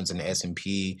index funds and the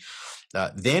S&P,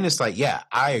 then it's like, yeah,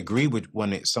 I agree with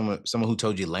someone who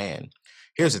told you land.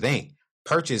 Here's the thing: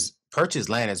 purchase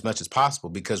land as much as possible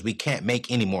because we can't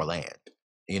make any more land.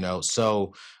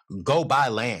 So go buy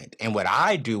land. And what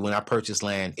I do when I purchase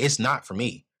land, it's not for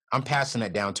me. I'm passing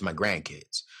that down to my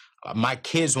grandkids. My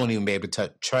kids won't even be able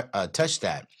to touch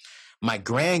that. My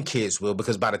grandkids will,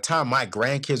 because by the time my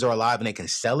grandkids are alive and they can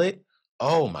sell it,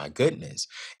 oh my goodness.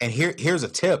 And here's a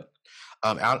tip.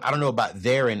 I don't know about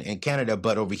there in Canada,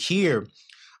 but over here,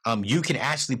 you can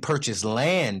actually purchase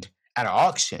land at an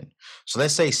auction. So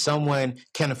let's say someone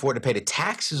can't afford to pay the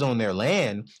taxes on their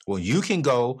land. Well, you can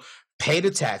go pay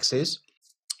the taxes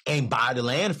and buy the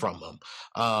land from them.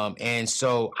 And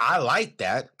so I like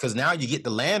that because now you get the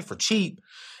land for cheap,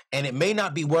 and it may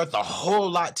not be worth a whole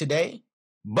lot today,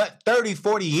 but 30,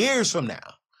 40 years from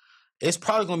now, it's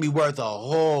probably going to be worth a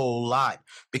whole lot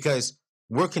because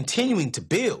we're continuing to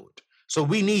build. So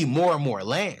we need more and more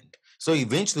land. So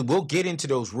eventually we'll get into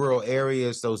those rural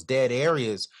areas, those dead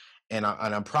areas, and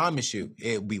I promise you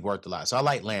it'll be worth a lot. So I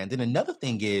like land. And another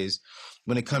thing is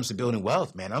when it comes to building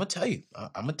wealth, man, I'm going to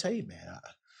tell you, man,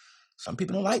 some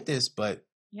people don't like this, but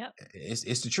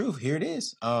it's the truth. Here it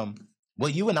is.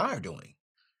 What you and I are doing.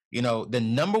 The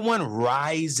number one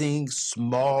rising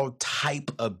small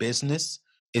type of business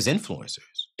is influencers.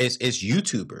 It's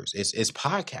YouTubers. It's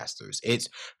podcasters. It's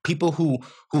people who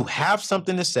have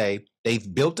something to say.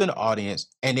 They've built an audience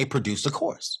and they produce a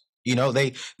course.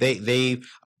 They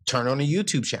turn on a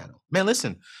YouTube channel. Man,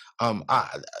 listen,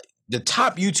 the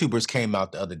top YouTubers came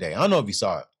out the other day. I don't know if you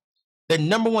saw it. The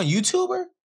number one YouTuber,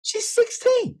 she's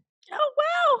 16. Oh,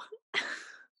 wow.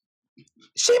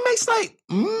 She makes like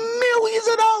millions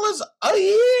of dollars a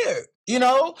year.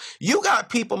 You got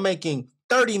people making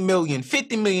 $30 million,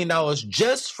 $50 million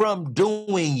just from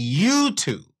doing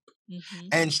YouTube. Mm-hmm.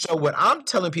 And so what I'm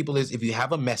telling people is, if you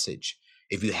have a message,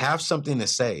 if you have something to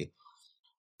say,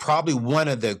 probably one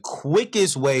of the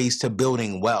quickest ways to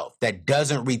building wealth that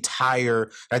doesn't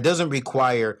require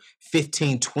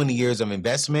 15, 20 years of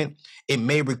investment. It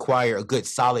may require a good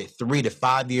solid 3 to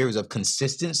 5 years of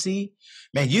consistency.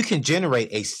 Man, you can generate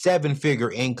a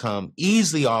 7-figure income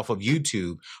easily off of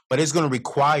YouTube, but it's going to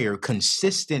require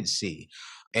consistency.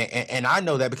 And I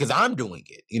know that because I'm doing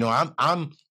it.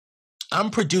 I'm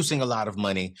producing a lot of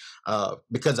money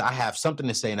because I have something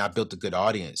to say and I built a good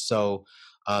audience. So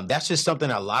that's just something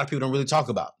that a lot of people don't really talk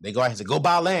about. They go ahead and say, go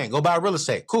buy land, go buy real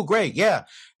estate. Cool, great. Yeah.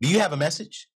 Do you have a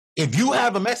message? If you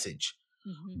have a message,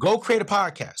 go create a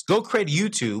podcast, go create a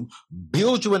YouTube,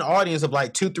 build you an audience of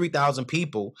like 2,000, 3,000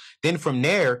 people. Then from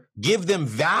there, give them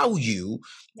value,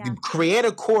 create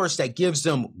a course that gives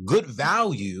them good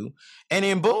value. And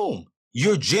then boom,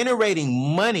 you're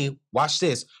generating money. Watch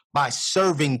this, by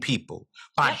serving people,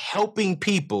 by helping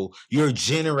people, you're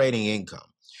generating income.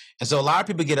 And so a lot of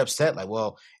people get upset like,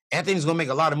 well, Anthony's going to make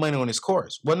a lot of money on his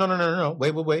course. Well, no.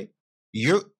 Wait.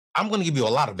 I'm going to give you a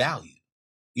lot of value.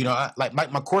 Like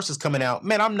my course is coming out.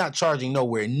 Man, I'm not charging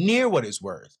nowhere near what it's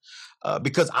worth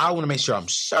because I want to make sure I'm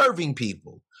serving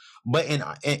people. But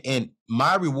in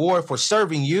my reward for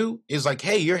serving you is like,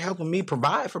 hey, you're helping me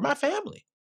provide for my family.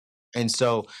 And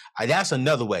so that's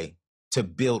another way to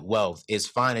build wealth, is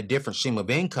find a different stream of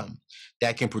income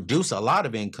that can produce a lot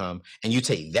of income, and you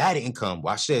take that income,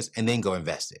 watch this, and then go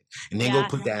invest it, and then go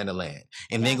put that in the land,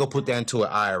 and then go put that into an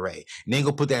IRA, and then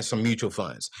go put that in some mutual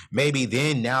funds. Maybe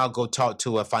then now go talk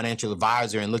to a financial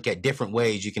advisor and look at different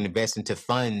ways you can invest into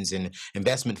funds and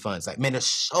investment funds. Like, man,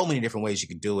 there's so many different ways you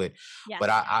could do it. Yes. But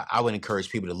I would encourage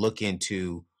people to look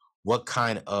into what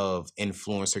kind of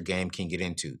influencer game can get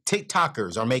into.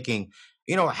 TikTokers are making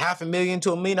 $500,000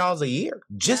 to $1 million a year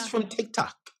just from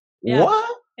TikTok. Yeah.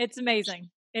 What? It's amazing.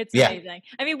 It's amazing.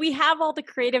 I mean, we have all the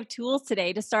creative tools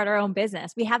today to start our own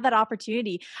business. We have that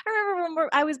opportunity. I remember when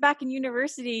I was back in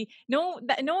university, no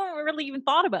one really even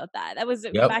thought about that. That was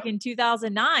back in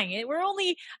 2009. We're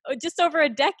only just over a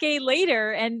decade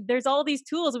later, and there's all these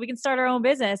tools that we can start our own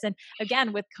business. And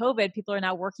again, with COVID, people are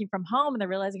now working from home and they're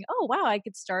realizing, oh, wow, I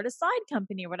could start a side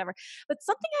company or whatever. But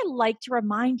something I like to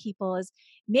remind people is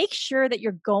make sure that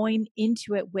you're going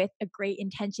into it with a great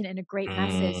intention and a great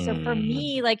message. So for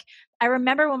me, like, I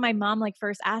remember when my mom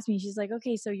first asked me, she's like,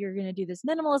 okay, so you're going to do this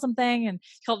minimalism thing, and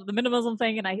she called it the minimalism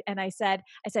thing. And I said,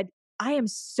 I am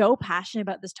so passionate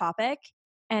about this topic,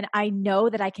 and I know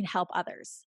that I can help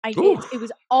others. It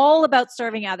was all about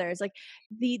serving others. Like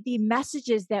the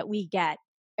messages that we get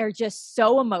are just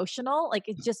so emotional. Like,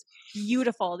 it's just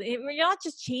beautiful. You're not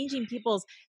just changing people's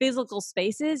physical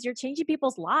spaces, you're changing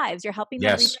people's lives. You're helping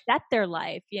them reset their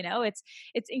life. It's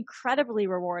incredibly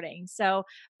rewarding. So,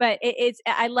 but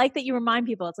I like that you remind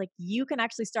people, it's like, you can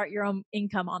actually start your own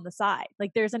income on the side.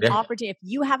 Like, there's an opportunity. If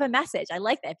you have a message, I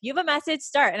like that. If you have a message,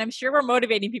 start. And I'm sure we're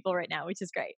motivating people right now, which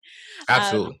is great.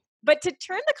 Absolutely. But to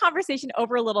turn the conversation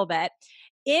over a little bit,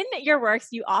 in your works,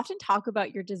 you often talk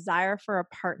about your desire for a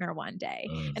partner one day.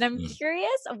 And I'm curious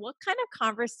what kind of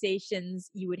conversations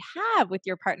you would have with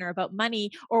your partner about money,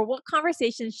 or what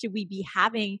conversations should we be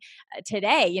having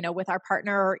today, with our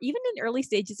partner, or even in early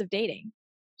stages of dating?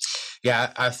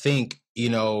 Yeah, I think,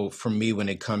 for me, when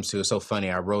it comes to, it's so funny,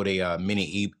 I wrote a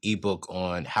mini ebook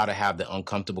on how to have the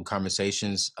uncomfortable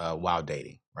conversations while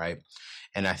dating, right?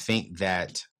 And I think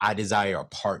that I desire a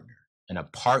partner, and a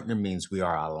partner means we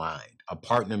are aligned. A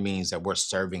partner means that we're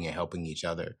serving and helping each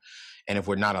other. And if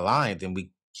we're not aligned, then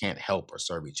we can't help or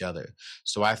serve each other.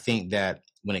 So I think that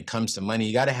when it comes to money,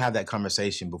 you got to have that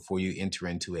conversation before you enter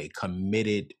into a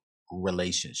committed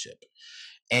relationship.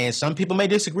 And some people may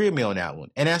disagree with me on that one,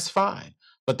 and that's fine.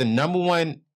 But the number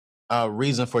one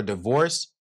reason for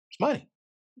divorce is money.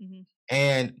 Mm-hmm.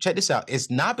 And check this out. It's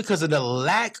not because of the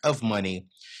lack of money.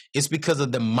 It's because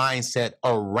of the mindset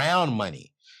around money.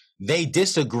 They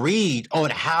disagreed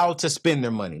on how to spend their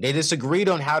money. They disagreed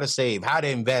on how to save, how to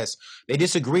invest. They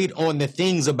disagreed on the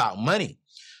things about money.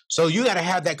 So you got to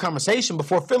have that conversation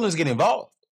before feelings get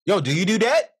involved. Yo, do you do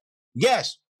that?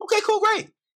 Yes. Okay, cool, great.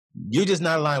 You're just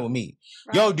not aligned with me.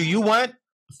 Right. Yo, do you want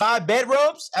 5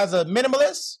 bedrooms as a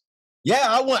minimalist? Yeah,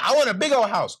 I want a big old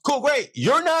house. Cool, great.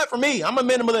 You're not for me. I'm a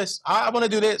minimalist. I want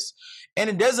to do this. And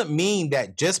it doesn't mean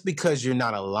that just because you're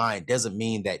not aligned doesn't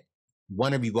mean that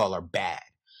one of you all are bad.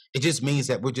 It just means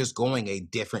that we're just going a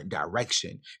different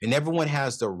direction. And everyone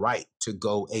has the right to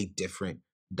go a different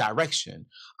direction.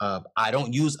 I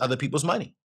don't use other people's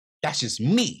money. That's just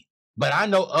me. But I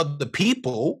know other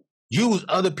people use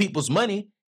other people's money,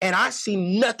 and I see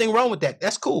nothing wrong with that.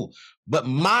 That's cool. But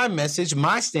my message,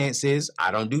 my stance is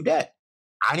I don't do that.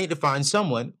 I need to find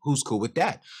someone who's cool with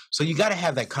that. So you got to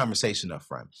have that conversation up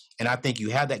front. And I think you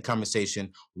have that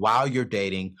conversation while you're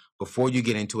dating before you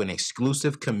get into an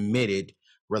exclusive, committed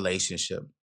relationship.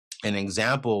 An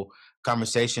example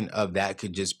conversation of that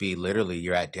could just be literally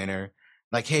you're at dinner.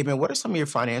 Like, hey, man, what are some of your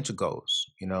financial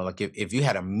goals? You know, like if you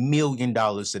had $1 million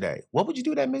today, what would you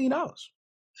do with that $1 million?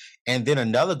 And then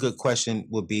another good question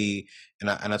would be, and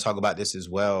I talk about this as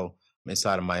well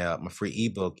inside of my my free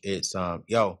ebook. It's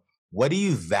yo, what do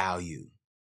you value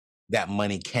that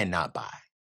money cannot buy?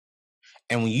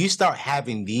 And when you start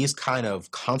having these kind of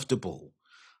comfortable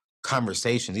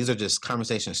conversations, these are just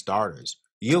conversation starters.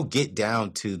 You'll get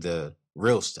down to the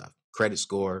real stuff: credit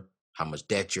score, how much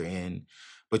debt you're in,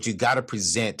 but you got to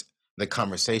present the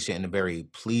conversation in a very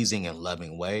pleasing and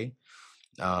loving way.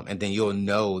 And then you'll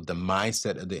know the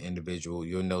mindset of the individual.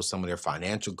 You'll know some of their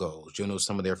financial goals. You'll know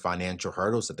some of their financial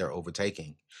hurdles that they're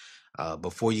overtaking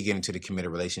before you get into the committed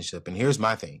relationship. And here's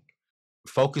my thing: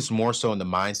 focus more so on the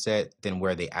mindset than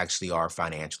where they actually are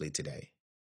financially today.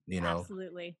 You know,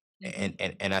 Absolutely.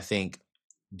 and I think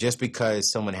just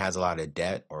because someone has a lot of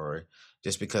debt or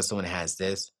just because someone has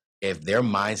this, if their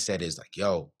mindset is like,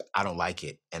 yo, I don't like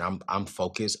it and I'm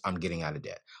focused, I'm getting out of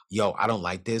debt. Yo, I don't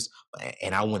like this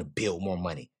and I want to build more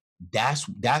money.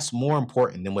 That's more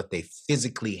important than what they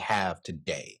physically have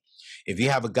today. If you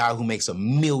have a guy who makes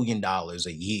 $1 million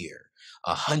a year,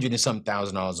 100 and some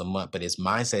 $1,000 a month, but his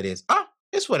mindset is,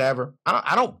 it's whatever.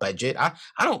 I don't budget. I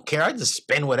don't care. I just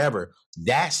spend whatever.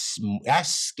 That's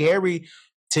scary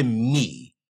to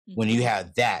me when you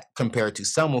have that compared to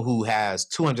someone who has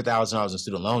 $200,000 in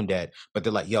student loan debt, but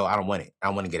they're like, yo, I don't want it. I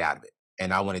want to get out of it.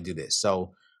 And I want to do this.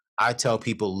 So I tell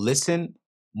people, listen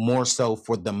more so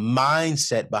for the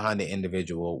mindset behind the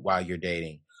individual while you're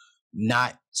dating,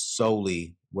 not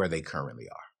solely where they currently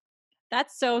are.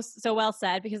 That's so well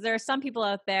said, because there are some people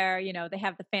out there, you know, they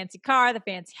have the fancy car, the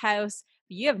fancy house,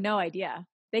 but you have no idea.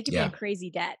 They could be in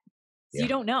crazy debt. So you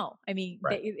don't know. I mean,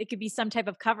 it could be some type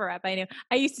of cover up. I know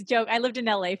I used to joke, I lived in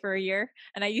LA for a year,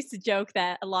 and I used to joke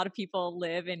that a lot of people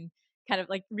live in kind of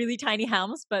like really tiny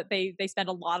homes, but they spend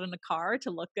a lot on a car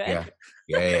to look good.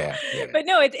 Yeah. But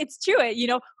no, it's true. You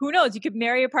know, who knows? You could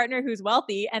marry a partner who's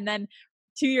wealthy, and then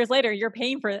 2 years later, you're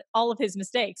paying for all of his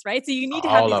mistakes, right? So you need to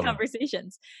have these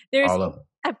conversations. There's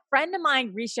a friend of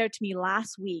mine reached out to me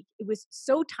last week. It was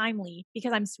so timely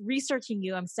because I'm researching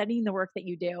you. I'm studying the work that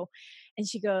you do. And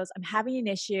she goes, I'm having an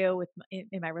issue with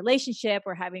in my relationship.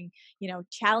 We're having, you know,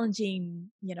 challenging,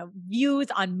 you know, views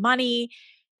on money.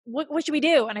 What should we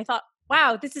do? And I thought,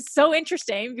 wow, this is so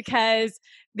interesting, because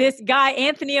this guy,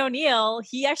 Anthony O'Neill,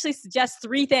 he actually suggests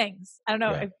 3 things. I don't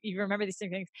know if you remember these 3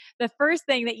 things. The first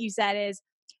thing that you said is,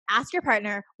 ask your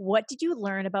partner, what did you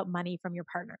learn about money from your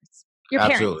partners? Your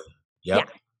Absolutely.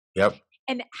 parents. Yep.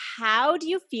 And how do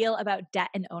you feel about debt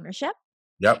and ownership?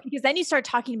 Yep. Because then you start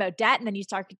talking about debt, and then you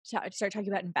start talking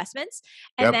about investments.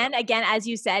 And then again, as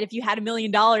you said, if you had $1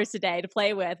 million today to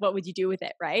play with, what would you do with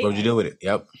it? Right. What would you do with it?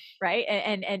 Yep. Right.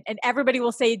 And everybody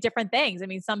will say different things. I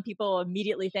mean, some people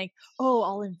immediately think, oh,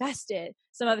 I'll invest it.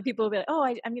 Some other people will be like, oh,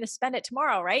 I'm going to spend it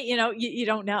tomorrow. Right. You know, you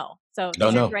don't know. So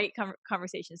these are great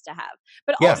conversations to have.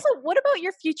 But also, what about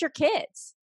your future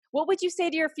kids? What would you say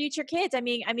to your future kids? I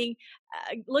mean,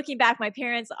 looking back, my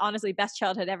parents, honestly, best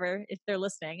childhood ever. If they're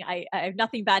listening, I have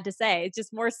nothing bad to say. It's just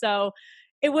more so,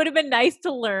 it would have been nice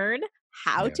to learn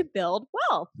how to build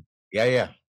wealth.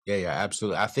 Yeah.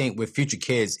 Absolutely. I think with future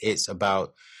kids, it's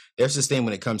about, there's this thing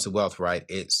when it comes to wealth, right?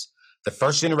 It's the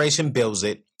first generation builds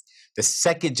it. The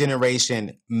second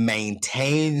generation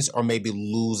maintains or maybe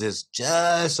loses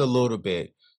just a little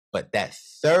bit. But that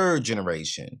third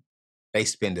generation, they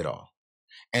spend it all.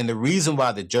 And the reason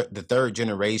why the third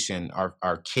generation,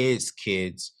 our kids'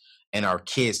 and our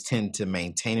kids tend to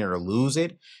maintain it or lose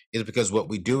it is because what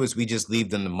we do is we just leave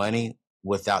them the money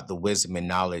without the wisdom and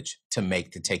knowledge to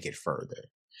take it further.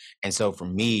 And so for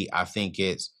me, I think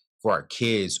it's for our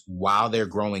kids, while they're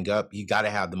growing up, you got to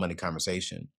have the money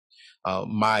conversation.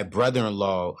 My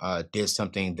brother-in-law did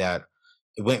something that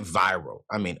it went viral.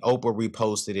 I mean, Oprah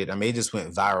reposted it. I mean, it just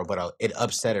went viral, but it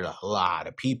upset a lot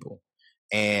of people.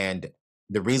 And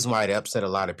the reason why it upset a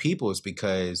lot of people is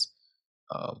because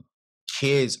um,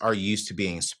 kids are used to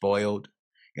being spoiled.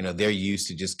 They're used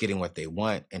to just getting what they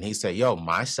want. And he said, yo,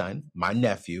 my son, my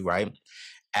nephew, right,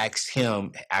 asked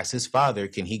his father,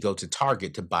 can he go to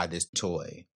Target to buy this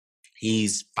toy?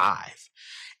 He's 5.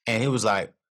 And he was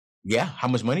like, yeah, how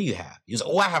much money you have? He was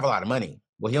like, oh, I have a lot of money.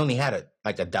 Well, he only had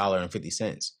like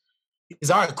 $1.50. He's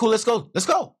all right, cool, let's go. Let's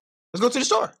go to the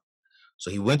store.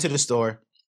 So he went to the store.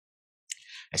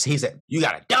 And so he said, you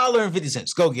got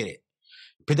 $1.50. Go get it.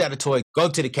 Pick out a toy, go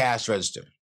to the cash register.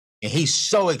 And he's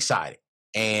so excited.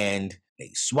 And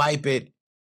they swipe it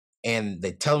and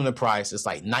they tell him the price. It's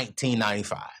like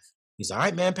 $19.95. He's all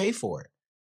right, man, pay for it.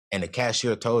 And the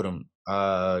cashier told him,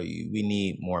 we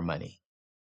need more money.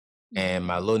 And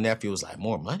my little nephew was like,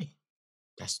 more money?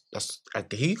 That's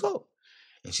here you go.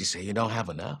 And she said, you don't have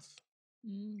enough.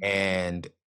 And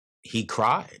he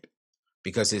cried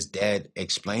because his dad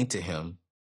explained to him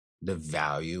the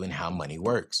value and how money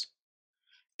works.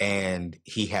 And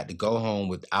he had to go home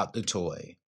without the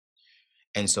toy.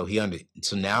 And so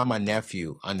so now my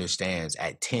nephew understands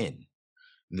at 10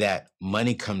 that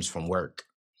money comes from work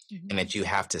and that you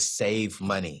have to save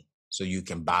money so you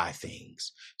can buy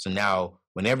things. So now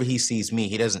whenever he sees me,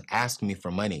 he doesn't ask me for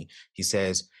money. He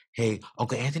says, hey,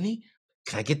 Uncle Anthony,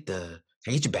 can I get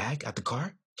your bag out the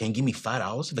car? Can you give me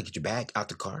 $5 if I get your bag out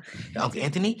the car? Uncle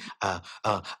Anthony,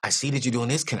 I see that you're doing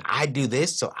this. Can I do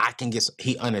this so I can get?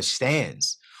 He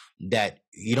understands that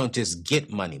you don't just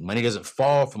get money. Money doesn't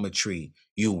fall from a tree.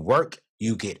 You work,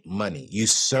 you get money. You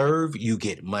serve, you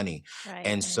get money. Right,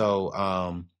 and so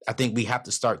I think we have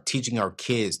to start teaching our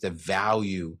kids the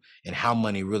value and how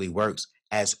money really works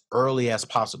as early as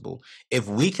possible. If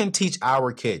we can teach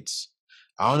our kids,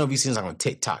 I don't know if you've seen this on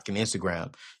TikTok and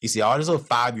Instagram, you see all these little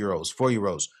 5-year-olds,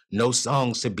 4-year-olds, no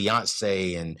songs to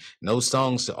Beyonce and no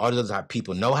songs to all these other type of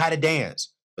people, know how to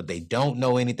dance, but they don't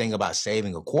know anything about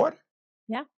saving a quarter.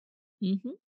 Yeah.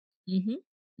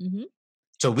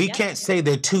 So we can't say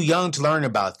they're too young to learn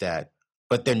about that,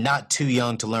 but they're not too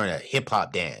young to learn a hip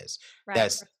hop dance. Right.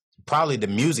 That's probably the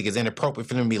music is inappropriate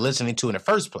for them to be listening to in the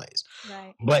first place.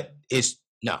 Right. But it's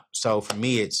no. So for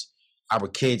me, it's our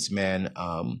kids, man.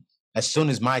 As soon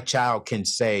as my child can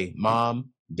say, Mom,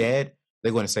 Dad,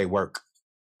 they're going to say work.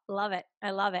 Love it.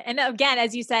 I love it. And again,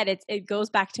 as you said, it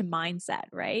goes back to mindset,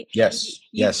 right? Yes.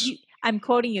 Yes. I'm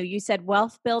quoting you. You said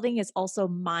wealth building is also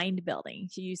mind building.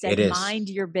 So you said mind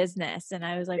your business. And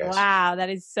I was like, wow, that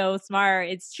is so smart.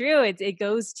 It's true. It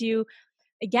goes to,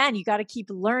 again, you got to keep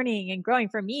learning and growing.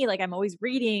 For me, like I'm always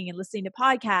reading and listening to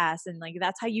podcasts and like,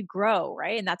 that's how you grow.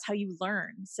 Right. And that's how you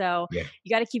learn. So you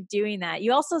got to keep doing that.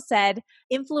 You also said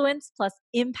influence plus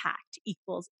impact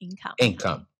equals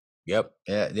income. Yep.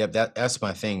 Yeah. That's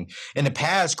my thing. In the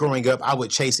past, growing up, I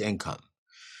would chase income.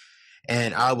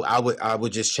 And I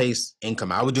would just chase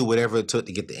income. I would do whatever it took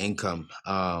to get the income,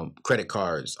 credit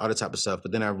cards, all that type of stuff.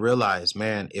 But then I realized,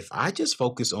 man, if I just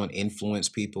focus on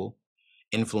influencing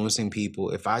people,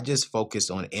 if I just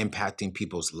focus on impacting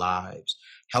people's lives,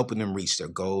 helping them reach their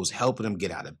goals, helping them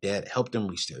get out of debt, help them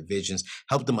reach their visions,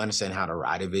 help them understand how to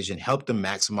ride a vision, help them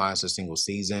maximize a single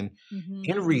season,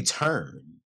 in return,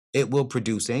 it will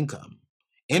produce income.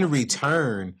 In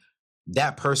return,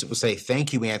 that person will say,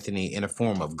 thank you, Anthony, in a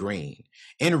form of green.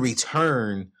 In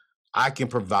return, I can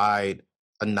provide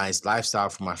a nice lifestyle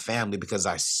for my family because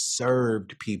I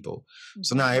served people.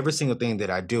 So now every single thing that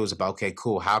I do is about, okay,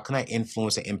 cool. How can I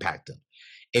influence and impact them?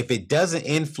 If it doesn't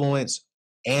influence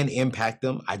and impact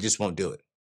them, I just won't do it.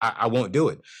 I won't do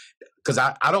it because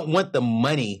I don't want the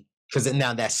money because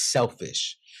now that's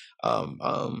selfish.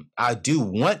 I do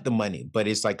want the money, but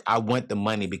it's like, I want the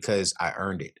money because I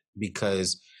earned it,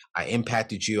 because I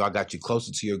impacted you. I got you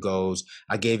closer to your goals.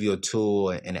 I gave you a tool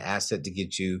and an asset to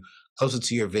get you closer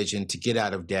to your vision, to get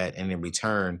out of debt. And in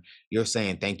return, you're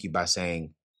saying thank you by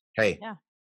saying, hey,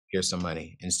 here's some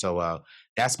money. And so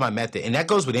that's my method. And that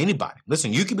goes with anybody.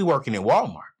 Listen, you could be working in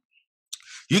Walmart.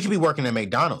 You could be working at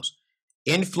McDonald's.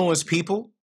 Influence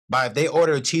people by, if they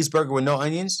order a cheeseburger with no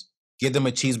onions, give them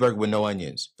a cheeseburger with no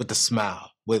onions, with a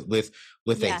smile, with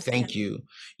a thank you.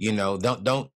 You know,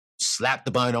 don't slap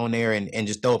the bun on there and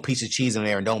just throw a piece of cheese in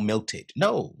there and don't melt it.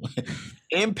 No,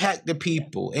 impact the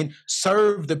people and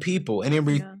serve the people. And in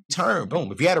return,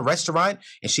 boom, if you had a restaurant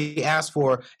and I asked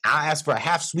for a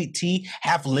half sweet tea,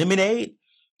 half lemonade,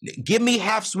 give me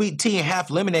half sweet tea and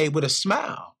half lemonade with a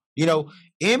smile. You know,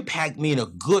 impact me in a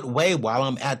good way while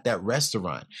I'm at that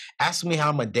restaurant. Ask me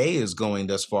how my day is going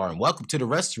thus far and welcome to the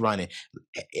restaurant.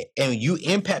 And you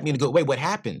impact me in a good way. What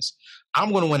happens?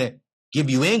 I'm going to want to give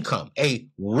you income, a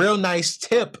real nice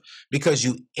tip, because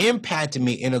you impacted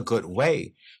me in a good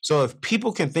way. So if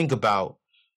people can think about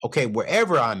okay,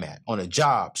 wherever I'm at, on a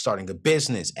job, starting a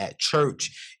business, at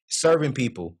church, serving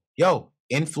people,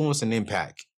 influence and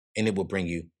impact, and it will bring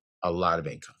you a lot of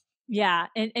income. Yeah.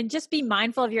 And just be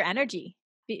mindful of your energy.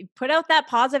 Put out that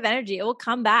positive energy. It will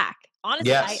come back.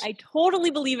 Honestly, Yes. I totally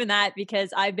believe in that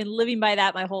because I've been living by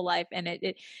that my whole life. And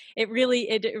it really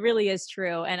is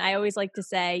true. And I always like to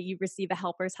say you receive a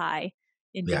helper's high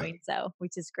in Yeah. doing so,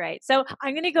 which is great. So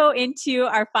I'm going to go into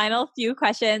our final few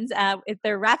questions. If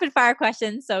they're rapid fire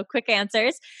questions, so quick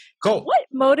answers. Cool. What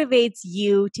motivates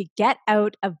you to get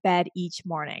out of bed each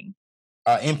morning?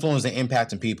 Influence and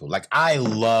impacting people. Like, I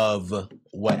love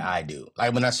what I do.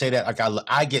 Like, when I say that, like,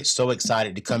 I get so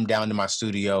excited to come down to my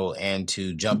studio and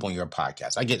to jump on your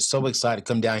podcast. I get so excited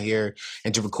to come down here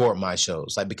and to record my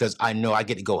shows, like, because I know I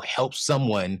get to go help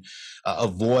someone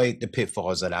avoid the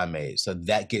pitfalls that I made. So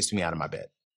that gets me out of my bed.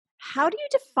 How do you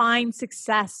define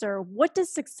success, or what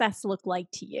does success look like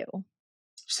to you?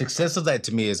 Success of that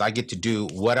to me is I get to do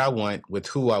what I want with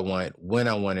who I want, when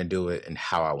I want to do it, and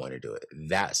how I want to do it.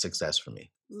 That's success for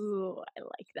me. Ooh, I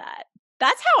like that.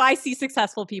 That's how I see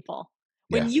successful people.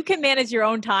 When Yeah. you can manage your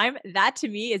own time, that to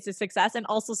me is a success, and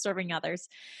also serving others.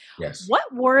 Yes.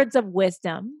 What words of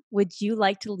wisdom would you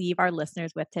like to leave our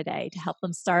listeners with today to help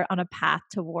them start on a path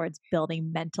towards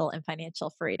building mental and financial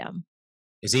freedom?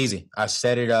 It's easy. I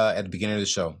said it at the beginning of the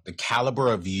show. The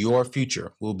caliber of your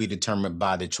future will be determined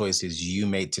by the choices you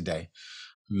made today.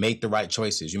 Make the right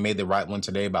choices. You made the right one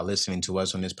today by listening to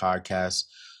us on this podcast,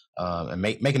 and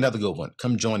make another good one.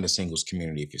 Come join the singles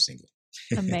community if you're single.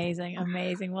 Amazing.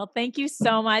 Amazing. Well, thank you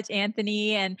so much,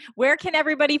 Anthony. And where can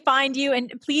everybody find you?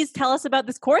 And please tell us about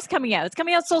this course coming out. It's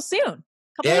coming out so soon.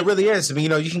 Yeah, it really is. I mean,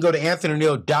 you can go to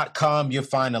anthonyoneal.com. You'll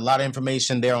find a lot of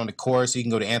information there on the course. You can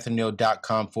go to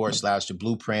anthonyoneal.com/the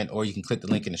blueprint, or you can click the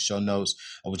link in the show notes,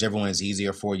 whichever one is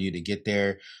easier for you to get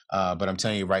there. But I'm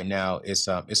telling you right now, it's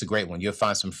a great one. You'll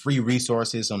find some free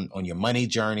resources on your money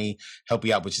journey, help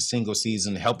you out with your single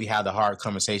season, help you have the hard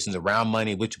conversations around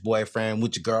money with your boyfriend,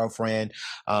 with your girlfriend.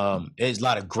 There's a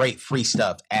lot of great free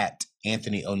stuff at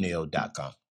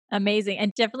anthonyoneal.com. Amazing.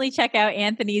 And definitely check out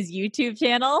Anthony's YouTube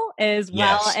channel as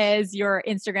well as your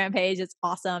Instagram page. It's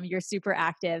awesome. You're super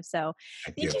active. So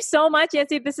thank you so much,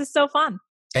 Anthony. This is so fun.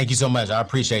 Thank you so much. I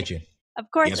appreciate you.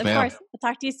 Of course. Yes, of course. We'll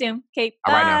talk to you soon. Okay.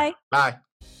 Bye. All right now. Bye.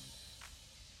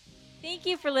 Thank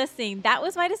you for listening. That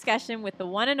was my discussion with the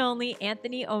one and only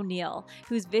Anthony O'Neal,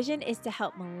 whose vision is to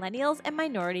help millennials and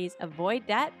minorities avoid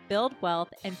debt, build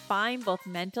wealth, and find both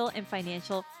mental and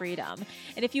financial freedom.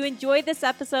 And if you enjoyed this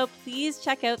episode, please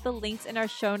check out the links in our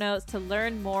show notes to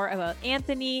learn more about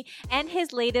Anthony and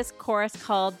his latest course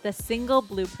called The Single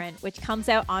Blueprint, which comes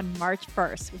out on March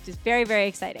 1st, which is very, very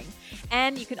exciting.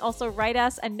 And you can also write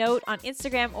us a note on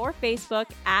Instagram or Facebook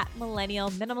at Millennial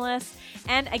Minimalist.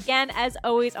 And again, as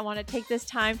always, I want to take this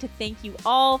time to thank you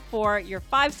all for your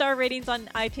 5-star ratings on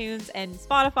iTunes and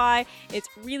Spotify. It's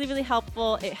really, really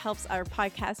helpful. It helps our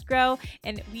podcast grow,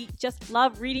 and we just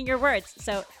love reading your words.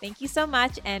 So thank you so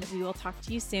much, and we will talk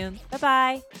to you soon.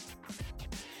 Bye-bye.